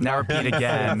again. Never peed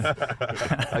again.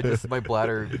 My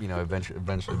bladder,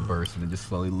 eventually bursts and it just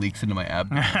slowly leaks into my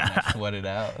abdomen and I sweat it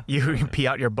out. You pee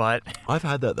out your butt. I've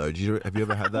had that though. Have you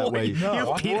ever had that? Wait, where you've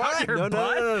peed out your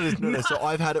butt? No. So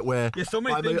I've had it where So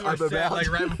many things were said, like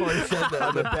right before I said that.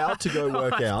 I'm about to go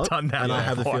work out, done that and I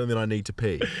have the before. feeling that I need to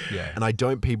pee. Yeah. And I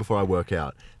don't pee before I work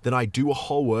out. Then I do a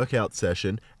whole workout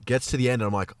session, gets to the end, and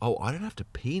I'm like, oh, I don't have to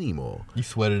pee anymore. You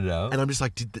sweated it out? And I'm just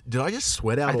like, did I just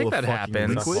sweat out I think all the that fucking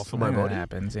happens. liquid from my I think body? That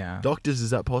happens, yeah. Doctors, is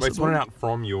that possible? Wait, it's running out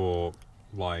from your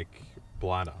like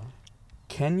bladder.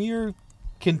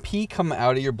 Can pee come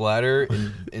out of your bladder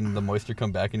and the moisture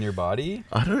come back in your body?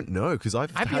 I don't know, because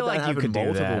I've I had feel that like you happen could do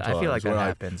multiple that. times I feel like that where I've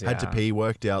happens, had to yeah. pee,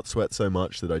 worked out, sweat so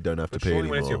much that I don't have to But pee surely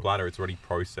anymore. when it's your bladder, it's already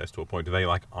processed to a point. Do they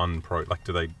like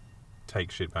do they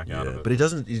take shit back out of it?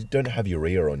 But you don't have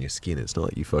urea on your skin. It's not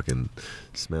like you fucking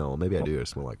smell. Maybe I do. I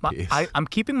smell like piss. I'm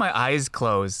keeping my eyes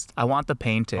closed. I want the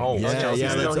painting. Oh, Is Chelsea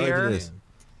still let's here? open this.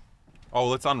 Oh,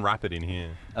 let's unwrap it in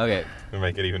here Okay. and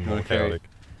make it even more Okay. chaotic.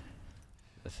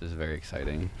 This is very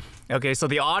exciting. Okay, so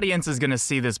the audience is gonna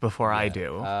see this before I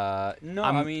do. No,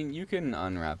 I'm- I mean, you can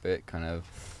unwrap it kind of.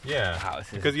 Yeah, Wow, this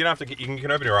is- because you don't have to. You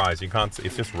can open your eyes. You can't.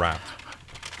 It's just wrapped.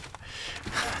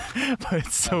 But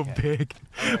it's so big.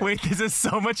 Wait, this is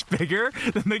so much bigger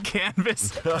than the canvas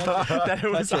that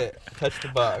it was. Touch it. Touch the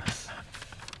box.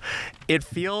 It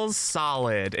feels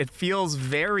solid. It feels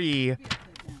very.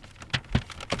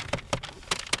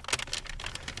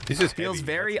 This is Feels heavy.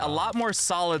 very a lot more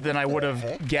solid than I would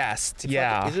have guessed.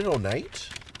 Yeah. Is it ornate?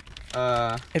 It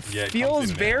Yeah, it feels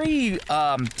comes in very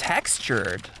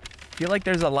textured. I feel like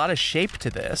there's a lot of shape to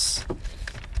this.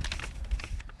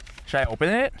 Should I open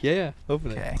it? Yeah,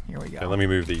 open it. Okay, here we Okay, go. let me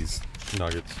move these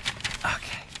nuggets.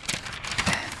 Okay.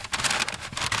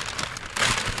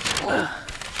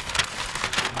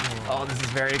 Oh, this is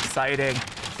very exciting.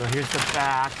 So here's the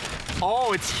back.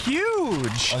 Oh, it's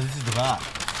huge. this is the back.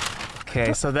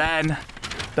 Okay, so then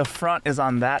the front is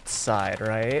on that side, Are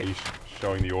right? you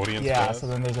showing the audience? Yeah, first? so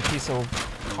then there's a piece of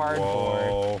cardboard.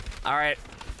 Whoa. All right.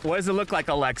 What does it look like,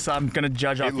 Alexa? I'm going to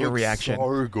judge off It your looks reaction.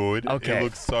 so good. Okay. It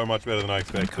looks so much better than I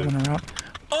expected. Coming around.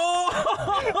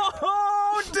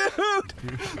 Oh, dude!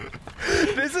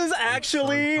 This is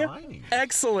actually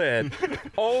excellent.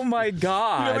 Oh my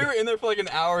god. we were in there for like an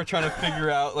hour trying to figure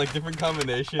out like different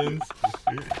combinations.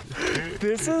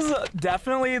 This is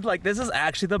definitely this is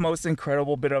actually the most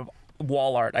incredible bit of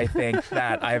wall art I think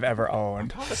that I've ever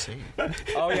owned.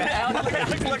 Oh yeah,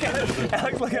 Alex, look at it.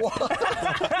 Alex, look at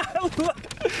it. Look.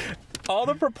 All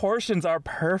the proportions are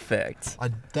perfect.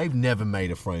 They've never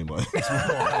made a frame like this.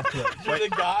 The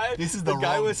guy, This is the the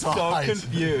guy wrong was size. so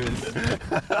confused,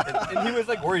 and he was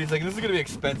like worried. He's like, "This is gonna be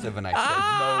expensive," and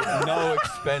I said, "No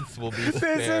expense will be This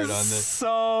spared is on this."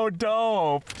 so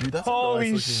dope. Dude, that's a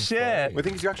Holy nice-looking shit. frame. The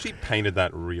thing is, you actually painted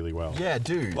that really well. Yeah,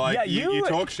 dude. Like, Yeah, you you-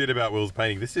 talk shit about Will's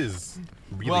painting. This is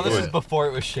really Well, this good. is before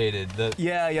it was shaded. The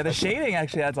Yeah, the shading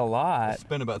actually adds a lot.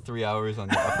 spent about 3 hours on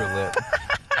your upper lip.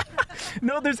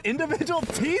 No, there's individual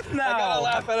teeth now. I gotta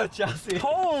laugh at it, Chelsea.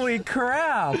 Holy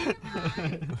crap.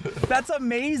 That's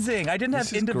amazing. I didn't have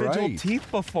This is individual great. teeth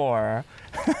before.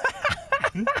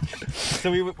 So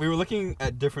we were looking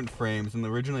at different frames, and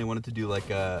originally I wanted to do like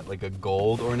a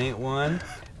gold ornate one,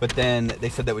 but then they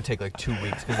said that would take like 2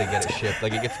 weeks because they get it shipped.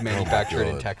 Like it gets manufactured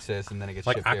in God. Texas, and then it gets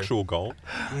Like shipped actual gold.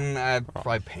 here.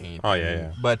 Probably paint. Oh,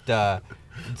 yeah. But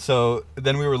so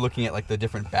then we were looking at like the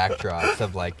different backdrops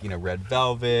of like red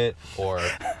velvet or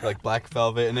like black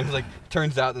velvet, and it was like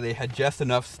turns out that they had just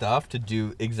enough stuff to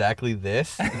do exactly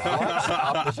this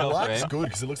off the shelf Black's frame. good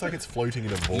because it looks like it's floating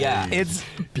in a void. Yeah.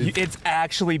 It's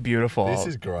actually beautiful. This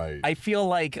is great. I feel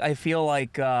like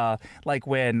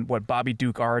when Bobby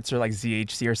Duke Arts or like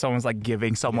ZHC or someone's like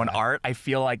giving someone art. I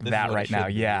feel like This is that what it right now. should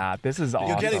be. Yeah, this is awesome.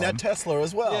 You're getting that Tesla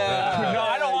as well. Yeah. No,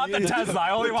 I don't want the Tesla. I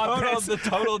only want this. The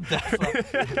total death.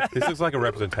 This is like a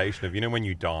representation of when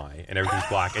you die and everything's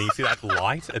black and you see that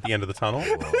light at the end of the tunnel.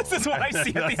 This is what I see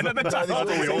at the end of the This tunnel.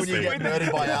 is when you get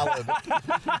murdered by Alan.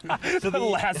 The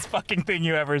last fucking thing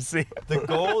you ever see.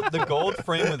 The gold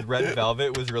frame with red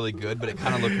velvet was really good, but it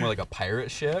kind of looked more like a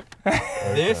pirate ship.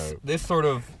 This sort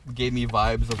of gave me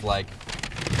vibes of like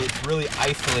it's really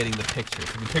isolating the picture.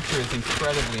 So the picture is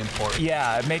incredibly important.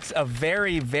 Yeah, it makes a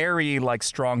very, very like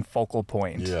strong focal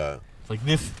point. Yeah. It's like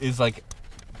this is like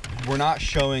we're not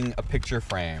showing a picture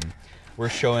frame. We're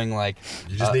showing like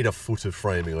You just need a foot of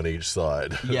framing on each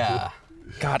side. yeah.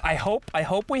 God, I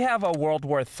hope we have a World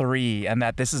War III and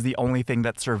that this is the only thing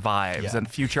that survives, Yeah. and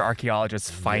future archaeologists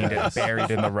find it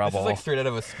buried in the This is rubble. like straight out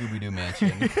of a Scooby-Doo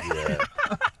mansion. Yeah.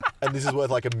 And this is worth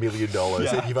like $1 million.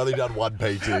 Yeah. And you've only done one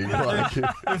painting. Like,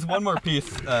 There's one more piece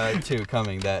too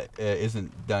coming that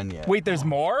isn't done yet. Wait, there's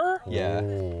more? Yeah.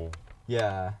 Ooh.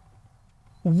 Yeah.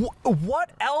 What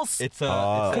else It's could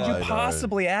I you know.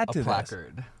 possibly add a to this?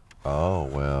 placard. oh,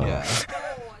 wow. Yeah.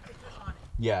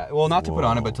 Yeah. Well, not to put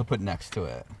on it, but to put next to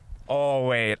it. Oh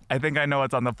wait, I think I know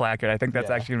what's on the placard. I think that's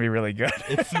Yeah. actually gonna be really good.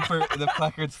 It's super. The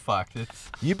placard's fucked. It's.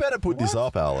 You better put this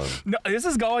up, Alan. No, this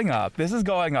is going up. This is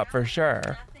going up for sure.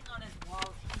 Nothing on his walls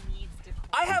he needs to clean.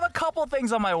 I have a couple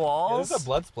things on my walls. There's a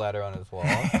blood splatter on his wall.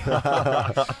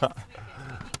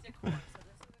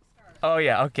 Oh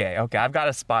yeah, okay. I've got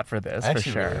a spot for this I for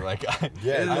actually sure. really like.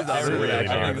 Yeah, this is that's really, really I think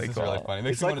nice. this is really Cool. funny. It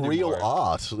makes It's me like wanna do real more.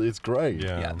 art. It's great.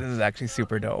 Yeah. Yeah, this is actually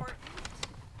super dope.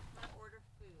 Order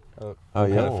food. Oh, What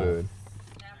kind yeah. of food?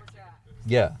 Snap or jack.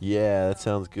 Yeah. Yeah, that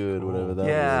sounds good. Whatever that is.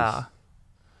 Yeah.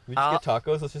 We just get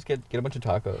tacos. Let's just get a bunch of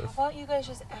tacos. How about you guys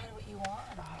just add what you want?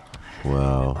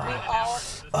 Wow. We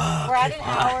all. We're at an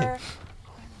hour.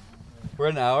 We're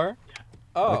at an hour.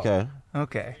 Oh. Okay.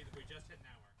 Okay.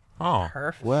 Oh.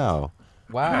 Perfect. Wow.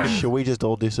 Wow. Shall we just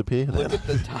all disappear Look then? at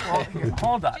the time.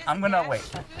 Hold on. I'm gonna wait.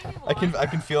 I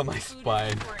can feel my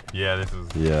spine. Yeah, this is.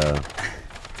 Yeah.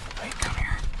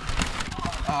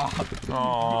 Thank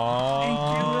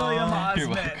you, William You're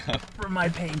Osment, for my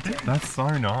painting. That's so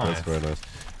nice. That's very nice.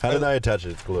 How did I attach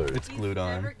it? It's glue. It's glued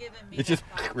on. Never given me It just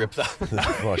rips out. Fuck that.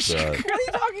 What are you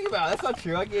talking about? That's not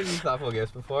true. I gave you thoughtful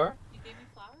gifts before. You gave me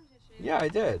flowers yesterday. Yeah, I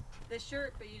did. The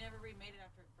shirt, but you never remade it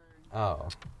after it burned. Oh,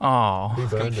 Oh. Who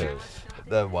burned it?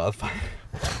 the wildfire.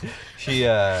 She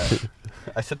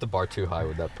I set the bar too high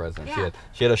with that present. Yeah.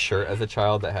 She had a shirt as a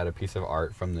child that had a piece of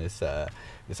art from this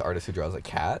artist who draws like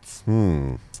cats.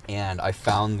 Hmm. And I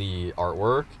found the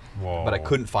artwork, Whoa. but I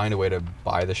couldn't find a way to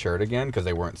buy the shirt again because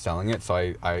they weren't selling it. So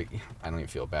I don't even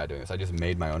feel bad doing this. I just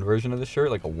made my own version of the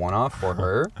shirt, like a one-off for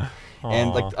her.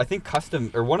 And like I think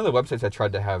custom or one of the websites I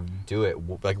tried to have do it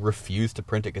like refused to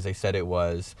print it because they said it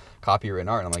was copywritten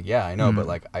art. And I'm like, yeah, I know, but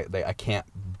like I can't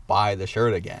buy the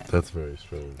shirt again. That's very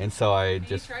strange. And so I And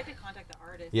just you tried to contact the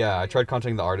artist. yeah, I tried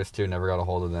contacting the artist too, never got a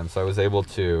hold of them. So I was able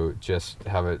to just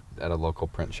have it at a local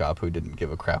print shop who didn't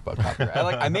give a crap about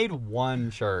copyright. I made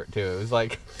one shirt too. It was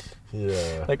like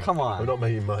Yeah. come on. We're not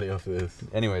making money off this.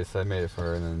 Anyways, I made it for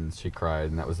her, and then she cried,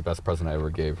 and that was the best present I ever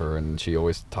gave her. And she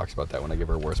always talks about that when I give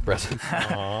her worst presents.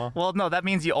 Well, no, that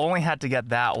means you only had to get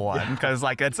that one because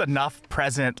like it's enough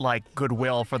present like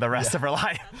goodwill for the rest of her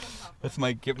life. That's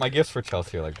my gifts for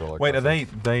Chelsea are like roller Wait, are coasters.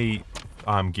 they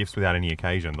gifts without any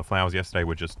occasion? The flowers yesterday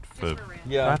were just for.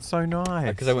 Yeah. That's so nice.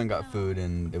 Because I went and got food,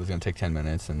 and it was gonna take 10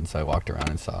 minutes, and so I walked around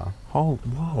and saw. Oh,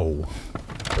 whoa.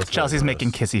 Chelsea's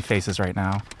making kissy faces right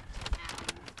now.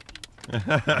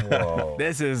 Whoa.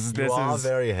 This is You are is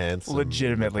very handsome.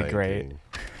 legitimately great. Painting.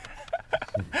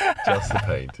 Just the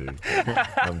painting.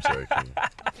 I'm joking.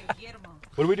 Okay, get 'em all.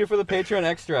 What do we do for the Patreon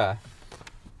extra?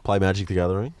 Play Magic the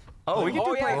Gathering. Oh, we could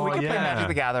play Magic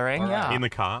the Gathering. Yeah. In the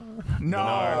car?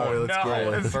 No, that's great.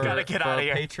 Let's gotta get out of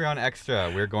here. Patreon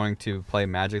Extra, we're going to play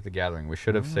Magic the Gathering. We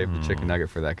should have saved the chicken nugget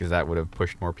for that because that would have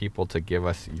pushed more people to give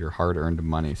us your hard-earned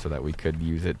money so that we could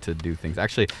use it to do things.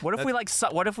 Actually, What if we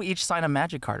what if we each sign a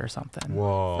Magic card or something?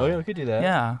 Whoa. oh yeah, we could do that.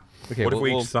 Yeah. Okay. What if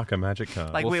we we'll, each suck a magic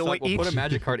card? Like we'll, we we'll put a each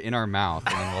magic card in our mouth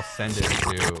and then we'll send it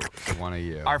to one of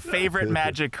you. our favorite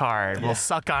Magic card. We'll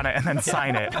suck on it and then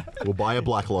sign it. We'll buy a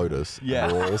Black Lotus. Yeah.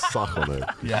 And we'll all suck on it.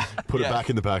 yeah. Put it back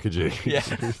in the packaging. Yeah.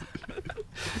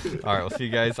 All right, we'll see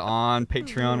you guys on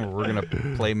Patreon where we're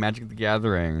gonna play Magic the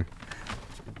Gathering.